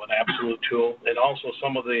 an absolute tool. And also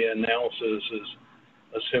some of the analysis is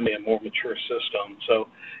assuming a more mature system.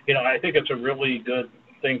 So, I think it's a really good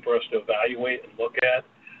thing for us to evaluate and look at.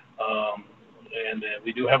 And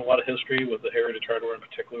we do have a lot of history with the Heritage hardware, in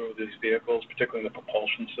particular with these vehicles, particularly in the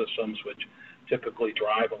propulsion systems, which typically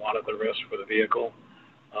drive a lot of the risk for the vehicle.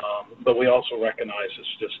 But we also recognize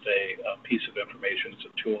it's just a piece of information. It's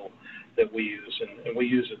a tool that we use, and we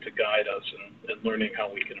use it to guide us in learning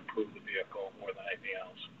how we can improve the vehicle more than anything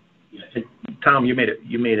else. Yeah. Tom, you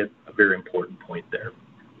made a very important point there.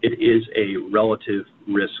 It is a relative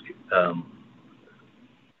risk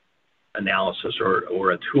analysis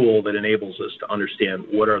or a tool that enables us to understand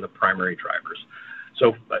what are the primary drivers.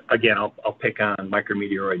 So again, I'll pick on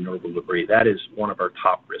micrometeoroid and orbital debris. That is one of our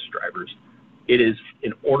top risk drivers. It is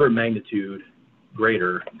an order of magnitude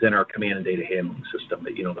greater than our command and data handling system.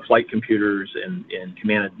 The flight computers and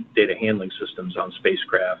command and data handling systems on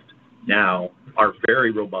spacecraft now are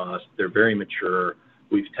very robust. They're very mature.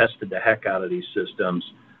 We've tested the heck out of these systems.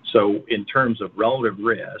 So in terms of relative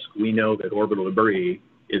risk, we know that orbital debris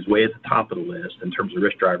is way at the top of the list in terms of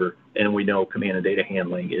risk driver, and we know command and data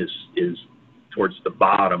handling is towards the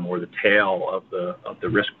bottom or the tail of the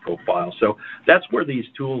risk profile. So that's where these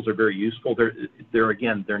tools are very useful.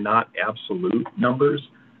 They're not absolute numbers,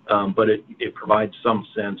 but it provides some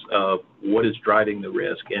sense of what is driving the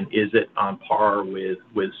risk, and is it on par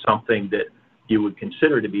with something that you would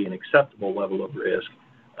consider to be an acceptable level of risk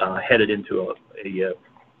headed into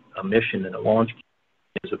a mission and a launch,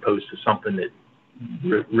 as opposed to something that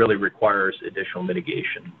really requires additional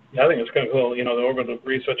mitigation. Yeah, I think it's kind of cool. The orbital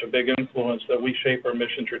debris is such a big influence that we shape our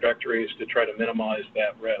mission trajectories to try to minimize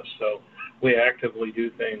that risk. So we actively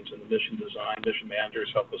do things in the mission design. Mission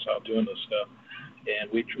managers help us out doing this stuff.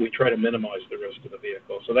 and we try to minimize the risk of the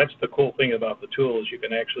vehicle. So that's the cool thing about the tool is you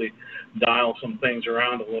can actually dial some things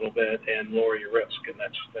around a little bit and lower your risk, and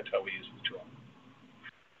that's how we use the tool.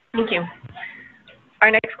 Thank you.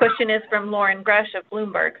 Our next question is from Lauren Gresh of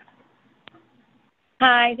Bloomberg.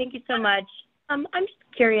 Hi, thank you so much. I'm just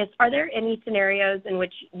curious, are there any scenarios in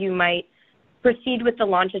which you might proceed with the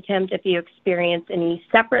launch attempt if you experience any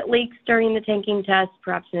separate leaks during the tanking test,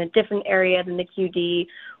 perhaps in a different area than the QD,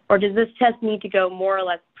 or does this test need to go more or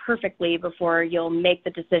less perfectly before you'll make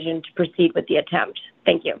the decision to proceed with the attempt?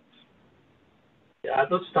 Thank you. Yeah, at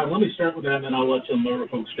this time, let me start with that, and then I'll let some other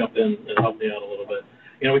folks jump in and help me out a little bit.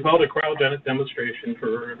 You know, we called it a cryogenic demonstration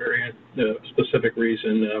for a very specific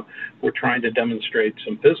reason. We're trying to demonstrate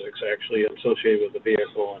some physics actually associated with the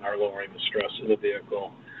vehicle and our lowering the stress of the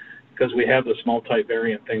vehicle. Because we have this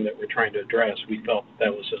multivariant thing that we're trying to address, we felt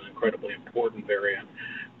that was an incredibly important variant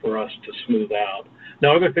for us to smooth out.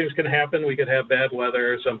 Now, other things can happen. We could have bad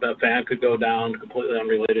weather. Some fan could go down completely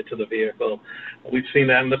unrelated to the vehicle. We've seen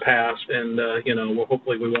that in the past, and you know,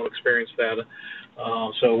 hopefully we won't experience that.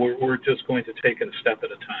 So we're just going to take it a step at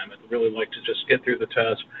a time. I'd really like to just get through the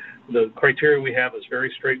test. The criteria we have is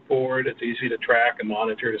very straightforward. It's easy to track and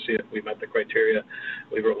monitor to see if we met the criteria.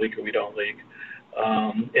 We leak or we don't leak.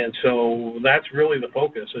 And so that's really the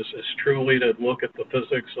focus, is truly to look at the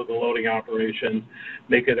physics of the loading operation,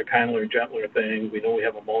 make it a kindler, gentler thing. We know we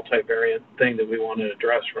have a multivariant thing that we want to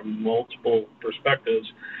address from multiple perspectives,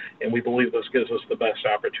 and we believe this gives us the best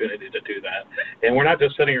opportunity to do that. And we're not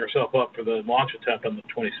just setting ourselves up for the launch attempt on the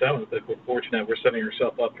 27th. If we're fortunate, we're setting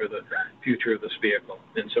ourselves up for the future of this vehicle.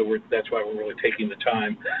 And so that's why we're really taking the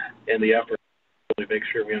time and the effort to really make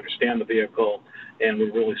sure we understand the vehicle, and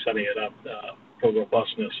we're really setting it up for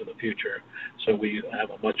robustness in the future, so we have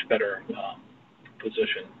a much better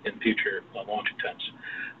position in future launch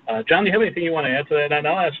attempts. John, do you have anything you want to add to that? And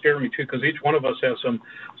I'll ask Jeremy too, because each one of us has some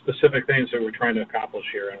specific things that we're trying to accomplish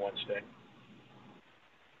here on Wednesday.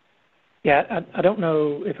 Yeah, I don't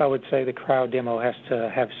know if I would say the cryo demo has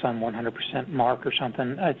to have some 100% mark or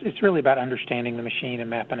something. It's really about understanding the machine and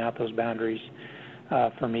mapping out those boundaries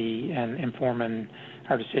for me and informing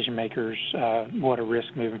our decision makers what a risk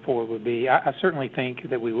moving forward would be. I certainly think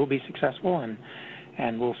that we will be successful,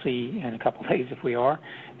 and we'll see in a couple of days if we are.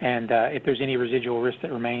 And if there's any residual risk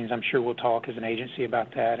that remains, I'm sure we'll talk as an agency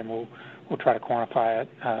about that, and we'll try to quantify it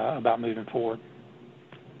about moving forward.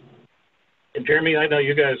 And Jeremy, I know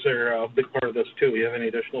you guys are a big part of this too. You have any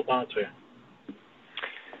additional thoughts here?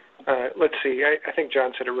 Let's see. I think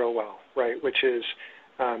John said it real well, right? Which is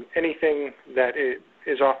anything that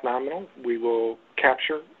is off nominal, we will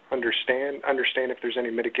capture, understand if there's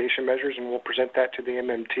any mitigation measures, and we'll present that to the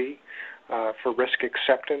MMT for risk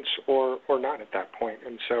acceptance or not at that point.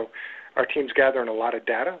 And so our team's gathering a lot of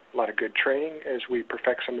data, a lot of good training as we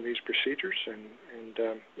perfect some of these procedures, and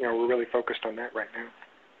you know, we're really focused on that right now.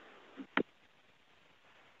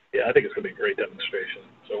 Yeah, I think it's going to be a great demonstration,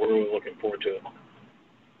 so we're really looking forward to it.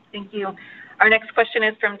 Thank you. Our next question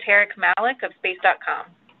is from Tarek Malik of Space.com.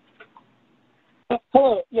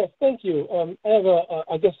 Hello. Yes, thank you. I have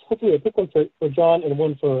I guess hopefully a quick one for John and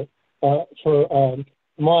one for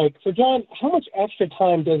Mike. For John, how much extra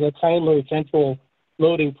time does a kindler, gentle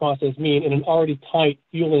loading process mean in an already tight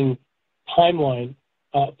fueling timeline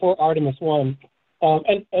for Artemis I?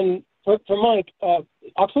 And for Mike,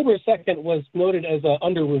 October 2nd was noted as an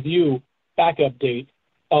under review backup date.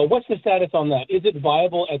 What's the status on that? Is it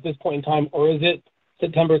viable at this point in time, or is it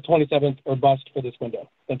September 27th or bust for this window?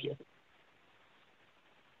 Thank you.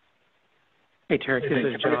 Hey, Tarek,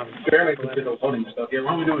 this is John. Jeremy can do the loading stuff. Yeah,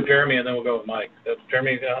 why don't we do with Jeremy, and then we'll go with Mike.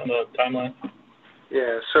 Jeremy on the timeline?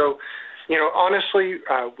 Yeah, so, you know, honestly,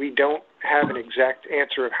 we don't have an exact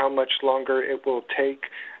answer of how much longer it will take.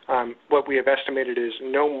 What we have estimated is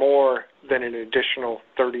no more than an additional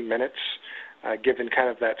 30 minutes, given kind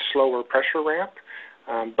of that slower pressure ramp.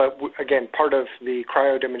 But again, part of the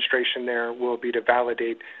cryo demonstration there will be to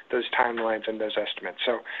validate those timelines and those estimates.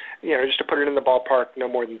 So, you know, just to put it in the ballpark, no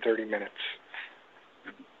more than 30 minutes.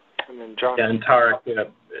 And then John. Yeah, and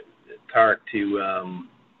Tarek, to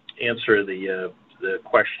answer the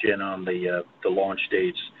question on the launch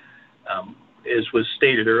dates, as was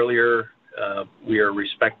stated earlier, we are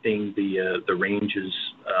respecting the ranges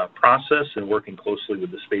process and working closely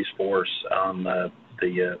with the Space Force on the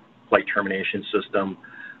flight termination system.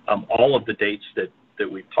 All of the dates that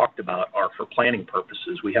we've talked about are for planning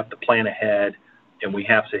purposes. We have to plan ahead, and we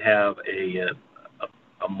have to have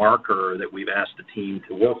a marker that we've asked the team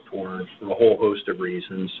to work for a whole host of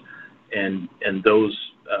reasons, and those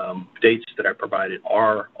dates that I provided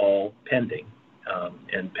are all pending,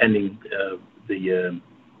 and pending the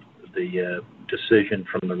decision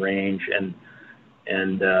from the range. And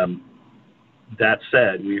And that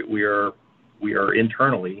said, we are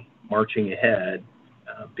internally marching ahead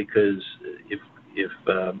because if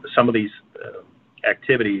some of these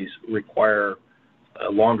activities require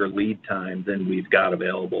a longer lead time than we've got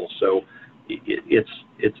available. So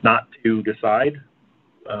it's not to decide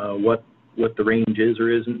what the range is or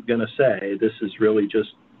isn't going to say. This is really just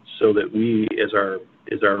so that we, as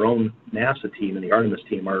our own NASA team and the Artemis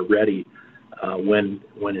team, are ready when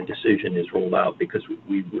a decision is rolled out, because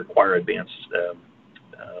we require advanced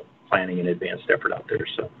planning and advanced effort out there.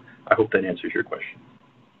 So I hope that answers your question.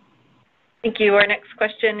 Thank you. Our next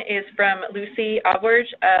question is from Lucy Alward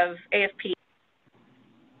of AFP.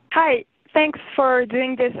 Hi. Thanks for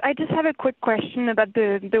doing this. I just have a quick question about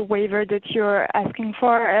the waiver that you're asking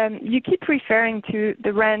for. You keep referring to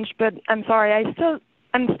the range, but I'm sorry,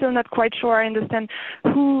 I'm still not quite sure I understand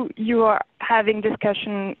who you are having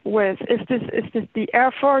discussion with. Is this the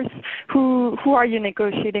Air Force? Who are you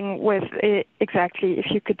negotiating with exactly?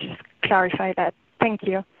 If you could just clarify that. Thank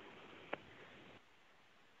you.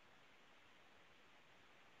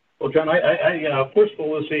 Well, John, first of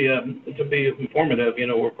all, Lucy, to be informative,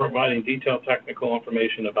 we're providing detailed technical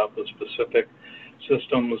information about the specific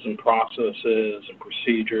systems and processes and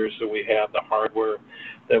procedures that we have, the hardware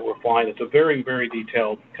that we're flying. It's a very, very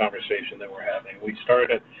detailed conversation that we're having. We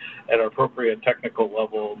started at our appropriate technical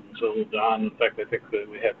level. So, John, in fact, I think that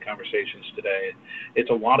we had conversations today.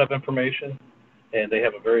 It's a lot of information, and they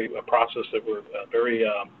have a process that we're very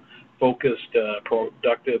focused,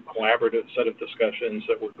 productive, collaborative set of discussions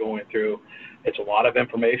that we're going through. It's a lot of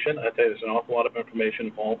information. I'd say there's an awful lot of information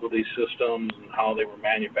involved with these systems and how they were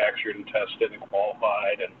manufactured and tested and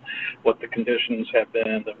qualified and what the conditions have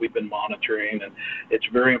been that we've been monitoring. And it's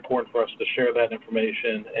very important for us to share that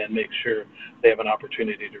information and make sure they have an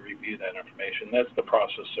opportunity to review that information. That's the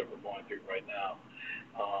process that we're going through right now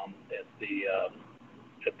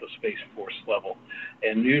at the Space Force level.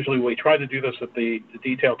 And usually we try to do this at the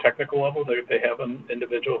detailed technical level. They have an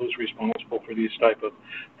individual who's responsible for these type of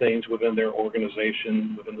things within their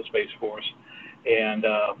organization, within the Space Force. And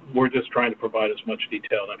we're just trying to provide as much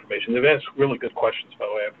detailed information. They've asked really good questions, by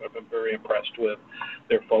the way. I've been very impressed with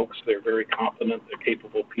their folks. They're very competent, they're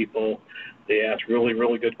capable people. They ask really,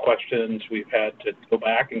 really good questions. We've had to go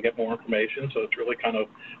back and get more information, so it's really kind of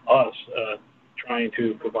us trying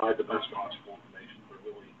to provide the best possible information for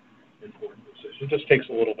really important decisions. It just takes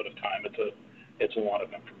a little bit of time. It's a lot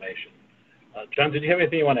of information. John, did you have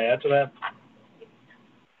anything you want to add to that?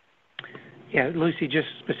 Yeah, Lucy, just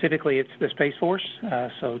specifically, it's the Space Force.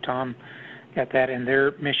 So Tom got that, and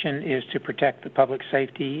their mission is to protect the public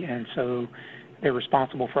safety, and so they're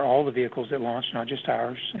responsible for all the vehicles that launch, not just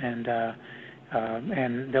ours. And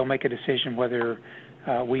they'll make a decision whether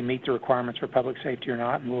we meet the requirements for public safety or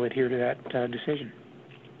not, and we'll adhere to that decision.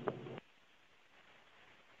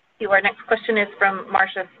 Our next question is from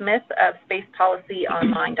Marcia Smith of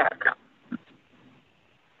SpacePolicyOnline.com.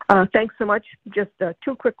 Thanks so much. Just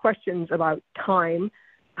two quick questions about time.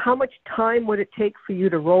 How much time would it take for you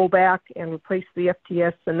to roll back and replace the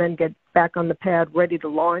FTS and then get back on the pad ready to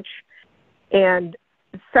launch? And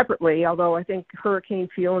separately, although I think Hurricane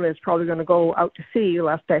Fiona is probably going to go out to sea,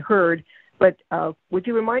 last I heard, but would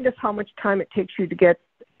you remind us how much time it takes you to get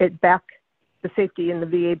it back to safety in the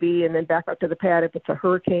VAB and then back out to the pad if it's a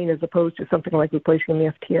hurricane as opposed to something like replacing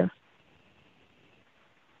the FTS?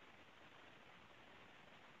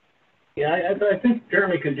 Yeah, I think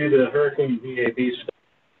Jeremy could do the hurricane VAB stuff,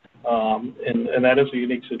 and that is a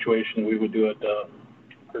unique situation. We would do it a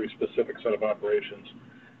very specific set of operations.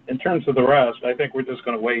 In terms of the rest, I think we're just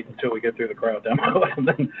going to wait until we get through the cryo demo, and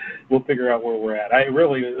then we'll figure out where we're at.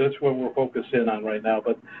 That's what we're focused in on right now.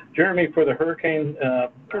 But Jeremy, for the hurricane,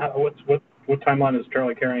 what timeline is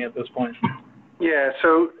Charlie carrying at this point? Yeah,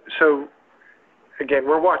 so again,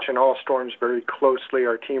 we're watching all storms very closely.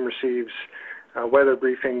 Our team receives weather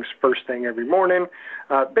briefings first thing every morning.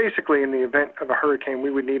 Basically, in the event of a hurricane, we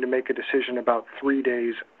would need to make a decision about 3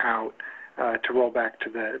 days out to roll back to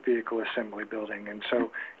the vehicle assembly building. And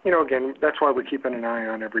so, again, that's why we're keeping an eye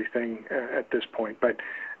on everything at this point. But,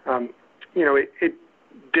 it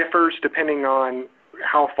differs depending on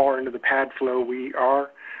how far into the pad flow we are.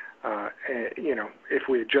 If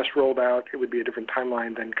we had just rolled out, it would be a different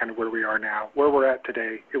timeline than kind of where we are now. Where we're at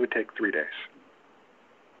today, it would take 3 days.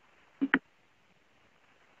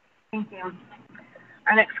 Thank you.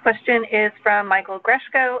 Our next question is from Michael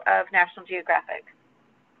Greshko of National Geographic.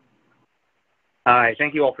 Hi,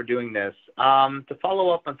 thank you all for doing this. To follow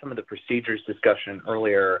up on some of the procedures discussion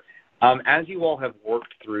earlier, as you all have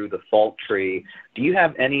worked through the fault tree, do you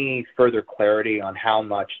have any further clarity on how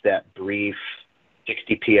much that brief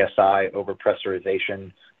 60 psi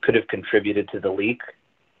overpressurization could have contributed to the leak?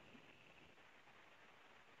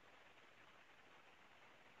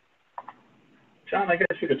 John, I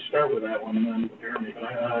guess you could start with that one, and then Jeremy, but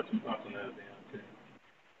I had some thoughts on that at the end, too.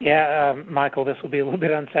 Yeah, Michael, this will be a little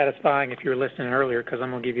bit unsatisfying if you were listening earlier, because I'm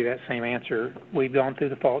going to give you that same answer. We've gone through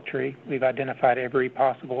the fault tree. We've identified every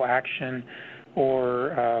possible action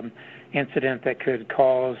or incident that could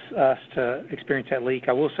cause us to experience that leak.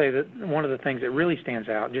 I will say that one of the things that really stands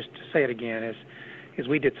out, just to say it again, is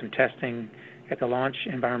we did some testing at the Launch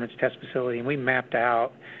Environments Test Facility, and we mapped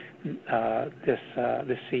out this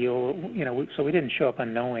seal. So we didn't show up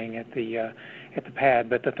unknowing at the pad,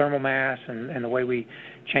 but the thermal mass and the way we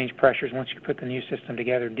changed pressures once you put the new system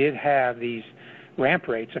together did have these ramp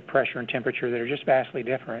rates of pressure and temperature that are just vastly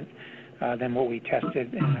different than what we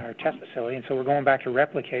tested in our test facility. And so we're going back to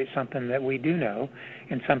replicate something that we do know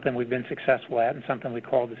and something we've been successful at and something we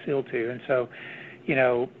called the seal to. And so,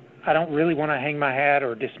 I don't really want to hang my hat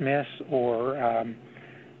or dismiss or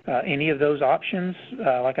any of those options.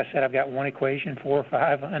 Like I said, I've got one equation, 4 or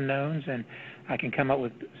 5 unknowns, and I can come up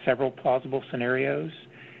with several plausible scenarios,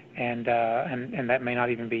 and that may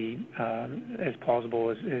not even be as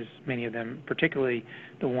plausible as many of them, particularly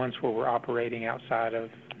the ones where we're operating outside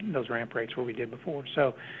of those ramp rates where we did before.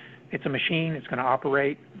 So it's a machine. It's going to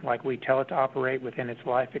operate like we tell it to operate within its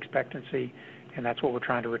life expectancy, and that's what we're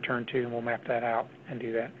trying to return to, and we'll map that out and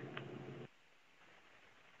do that.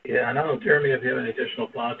 Yeah, I don't know, Jeremy, if you have any additional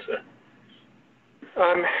thoughts.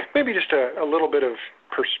 Maybe just a little bit of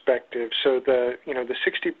perspective. So the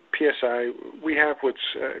 60 psi, we have what's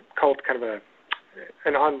called kind of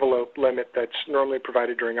an envelope limit that's normally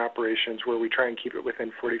provided during operations, where we try and keep it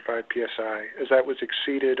within 45 psi. As that was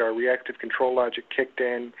exceeded, our reactive control logic kicked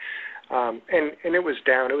in, and it was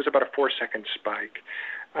down. It was about a 4-second spike.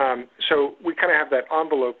 So we kind of have that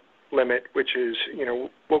envelope limit, which is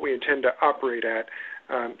what we intend to operate at.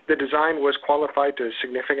 The design was qualified to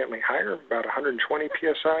significantly higher, about 120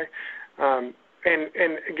 psi. And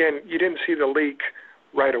again, you didn't see the leak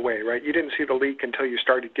right away, right? You didn't see the leak until you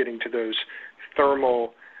started getting to those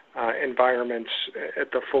thermal environments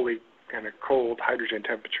at the fully kind of cold hydrogen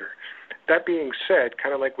temperature. That being said,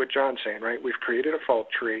 kind of like what John's saying, right? We've created a fault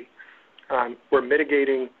tree. We're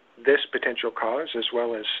mitigating this potential cause, as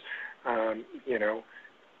well as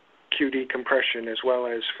QD compression, as well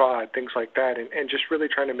as FOD, things like that, and just really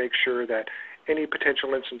trying to make sure that any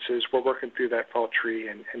potential instances, we're working through that fault tree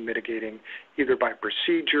and mitigating either by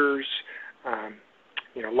procedures,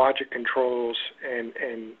 logic controls, and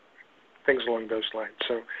things along those lines.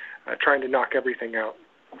 So trying to knock everything out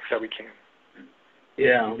that we can.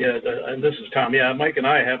 Yeah, and this is Tom. Yeah, Mike and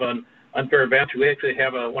I have an unfair advantage. We actually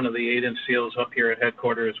have one of the 8-inch seals up here at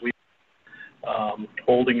headquarters. We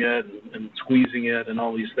holding it and squeezing it and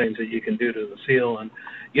all these things that you can do to the seal. And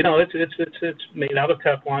it's made out of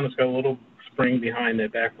Teflon. It's got a little spring behind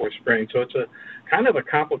it, backboard spring. So it's a kind of a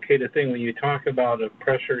complicated thing when you talk about a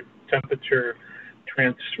pressure, temperature,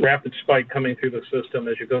 rapid spike coming through the system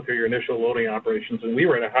as you go through your initial loading operations. And we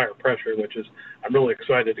were at a higher pressure, which is, I'm really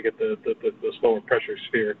excited to get the slower pressure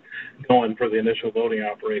sphere going for the initial loading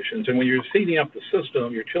operations. And when you're heating up the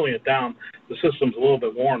system, you're chilling it down, the system's a little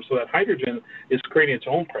bit warm, so that hydrogen is creating its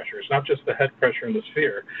own pressure. It's not just the head pressure in the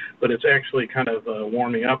sphere, but it's actually kind of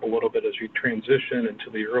warming up a little bit as you transition into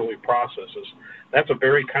the early processes. That's a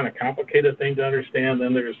very kind of complicated thing to understand.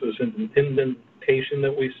 Then there's this indentation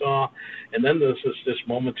that we saw, and then there's this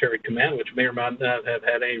momentary command, which may or may not have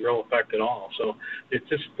had any real effect at all. So it's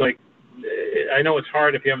just like, I know it's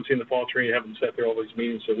hard if you haven't seen the fault tree, you haven't sat through all these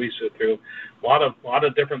meetings that we sit through. A lot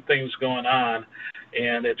of different things going on,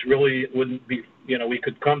 and it's really wouldn't be, we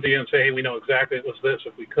could come to you and say, hey, we know exactly it was this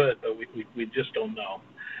if we could, but we just don't know.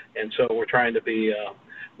 And so we're trying to be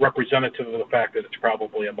representative of the fact that it's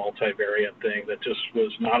probably a multivariate thing that just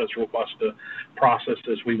was not as robust a process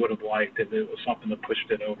as we would have liked, and it was something that pushed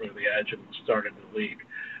it over the edge and started to leak.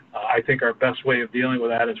 I think our best way of dealing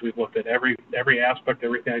with that is we've looked at every aspect,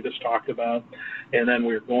 everything I just talked about, and then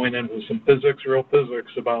we're going in with some real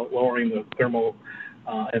physics about lowering the thermal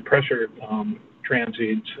and pressure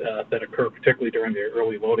transients that occur particularly during the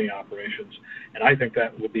early loading operations. And I think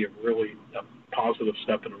that would be a really positive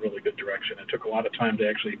step in a really good direction. It took a lot of time to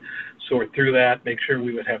actually sort through that, make sure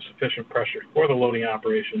we would have sufficient pressure for the loading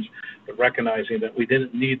operations, but recognizing that we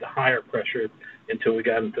didn't need the higher pressure until we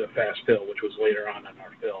got into the fast fill, which was later on in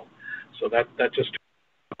our fill. So that just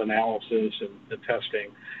took analysis and the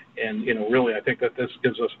testing. And, really, I think that this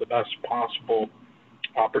gives us the best possible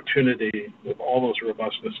opportunity with all those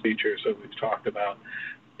robustness features that we've talked about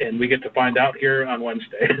and we get to find out here on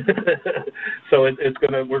Wednesday. So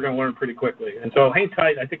we're gonna learn pretty quickly. And so hang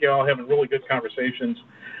tight. I think you're all having really good conversations,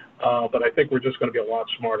 but I think we're just going to be a lot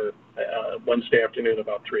smarter Wednesday afternoon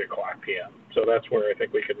about 3 o'clock p.m. So that's where I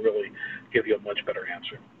think we can really give you a much better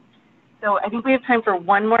answer. So I think we have time for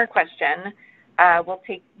one more question. We'll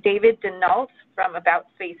take David Denault from About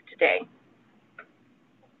Space Today.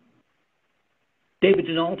 David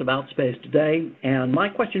Denault, About Space Today. And my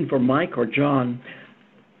question for Mike or John,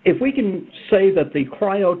 if we can say that the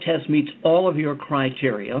cryo test meets all of your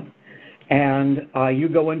criteria and you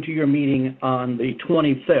go into your meeting on the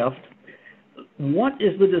 25th, what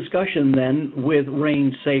is the discussion then with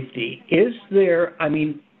range safety? Is there, I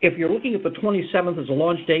mean, if you're looking at the 27th as a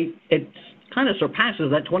launch date, it kind of surpasses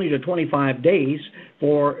that 20 to 25 days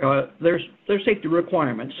for their safety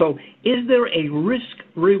requirements. So is there a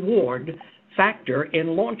risk-reward factor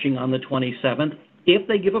in launching on the 27th if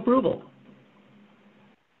they give approval?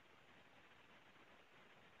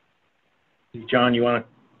 John, you want to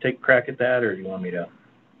take a crack at that, or do you want me to?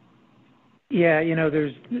 Yeah,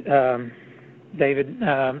 there's David.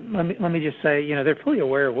 Let me just say, they're fully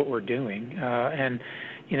aware of what we're doing, and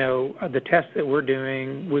the test that we're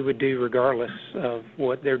doing, we would do regardless of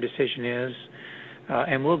what their decision is,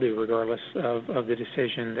 and we'll do regardless of the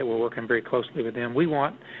decision that we're working very closely with them. We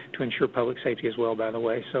want to ensure public safety as well, by the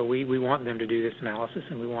way. So we want them to do this analysis,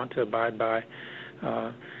 and we want to abide by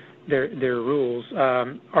their rules.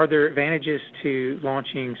 Are there advantages to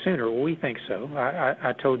launching sooner? Well, we think so.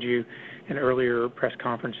 I told you in earlier press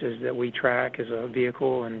conferences that we track as a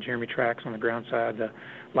vehicle, and Jeremy tracks on the ground side the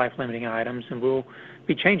life-limiting items, and we'll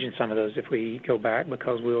be changing some of those if we go back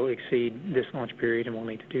because we'll exceed this launch period and we'll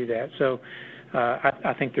need to do that. So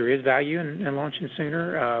I think there is value in launching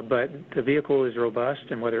sooner, but the vehicle is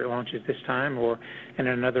robust, and whether it launches this time or in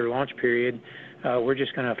another launch period, we're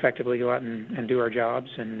just going to effectively go out and do our jobs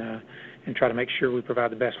and try to make sure we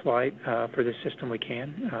provide the best flight for this system we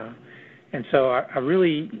can. And so I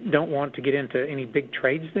really don't want to get into any big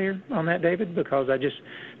trades there on that, David, because I just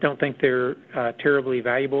don't think they're terribly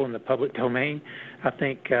valuable in the public domain. I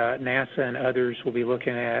think NASA and others will be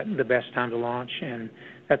looking at the best time to launch, and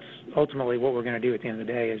that's ultimately what we're going to do at the end of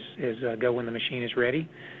the day is go when the machine is ready,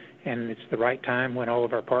 and it's the right time when all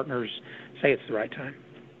of our partners say it's the right time.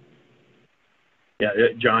 Yeah,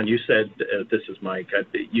 John, you said, this is Mike,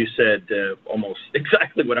 you said almost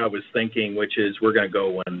exactly what I was thinking, which is we're going to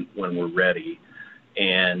go when we're ready.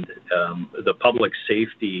 And the public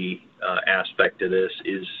safety aspect of this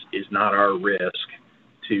is not our risk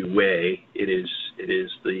to weigh. It is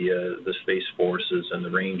the Space Forces and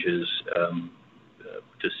the ranges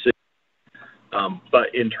to see.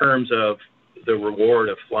 But in terms of the reward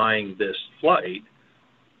of flying this flight,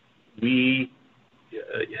 we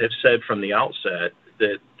have said from the outset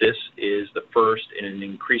that this is the first in an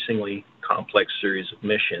increasingly complex series of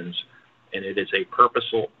missions, and it is a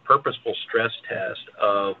purposeful stress test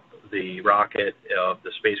of the rocket, of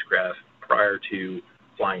the spacecraft, prior to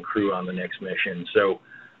flying crew on the next mission. So,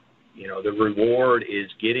 the reward is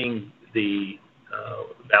getting the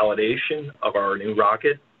validation of our new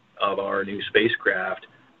rocket, of our new spacecraft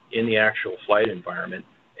in the actual flight environment.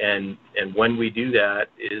 And when we do that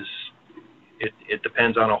it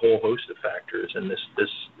depends on a whole host of factors, and this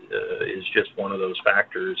is just one of those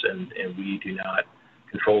factors, and we do not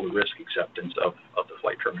control the risk acceptance of the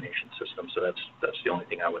flight termination system. So that's the only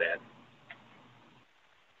thing I would add.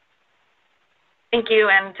 Thank you,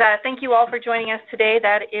 and thank you all for joining us today.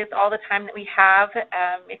 That is all the time that we have.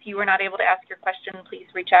 If you were not able to ask your question, please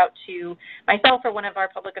reach out to myself or one of our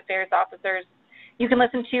public affairs officers. You can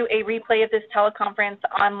listen to a replay of this teleconference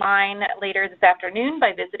online later this afternoon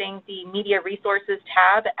by visiting the Media Resources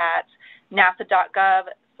tab at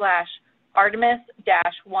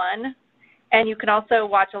nasa.gov/Artemis-1. And you can also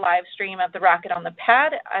watch a live stream of the rocket on the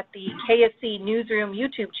pad at the KSC Newsroom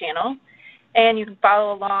YouTube channel. And you can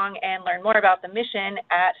follow along and learn more about the mission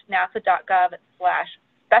at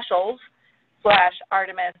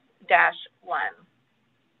nasa.gov/specials/Artemis-1.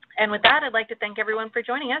 And with that, I'd like to thank everyone for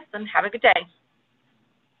joining us, and have a good day.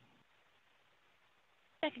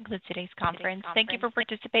 That concludes today's conference. Thank you for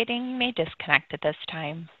participating. You may disconnect at this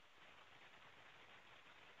time.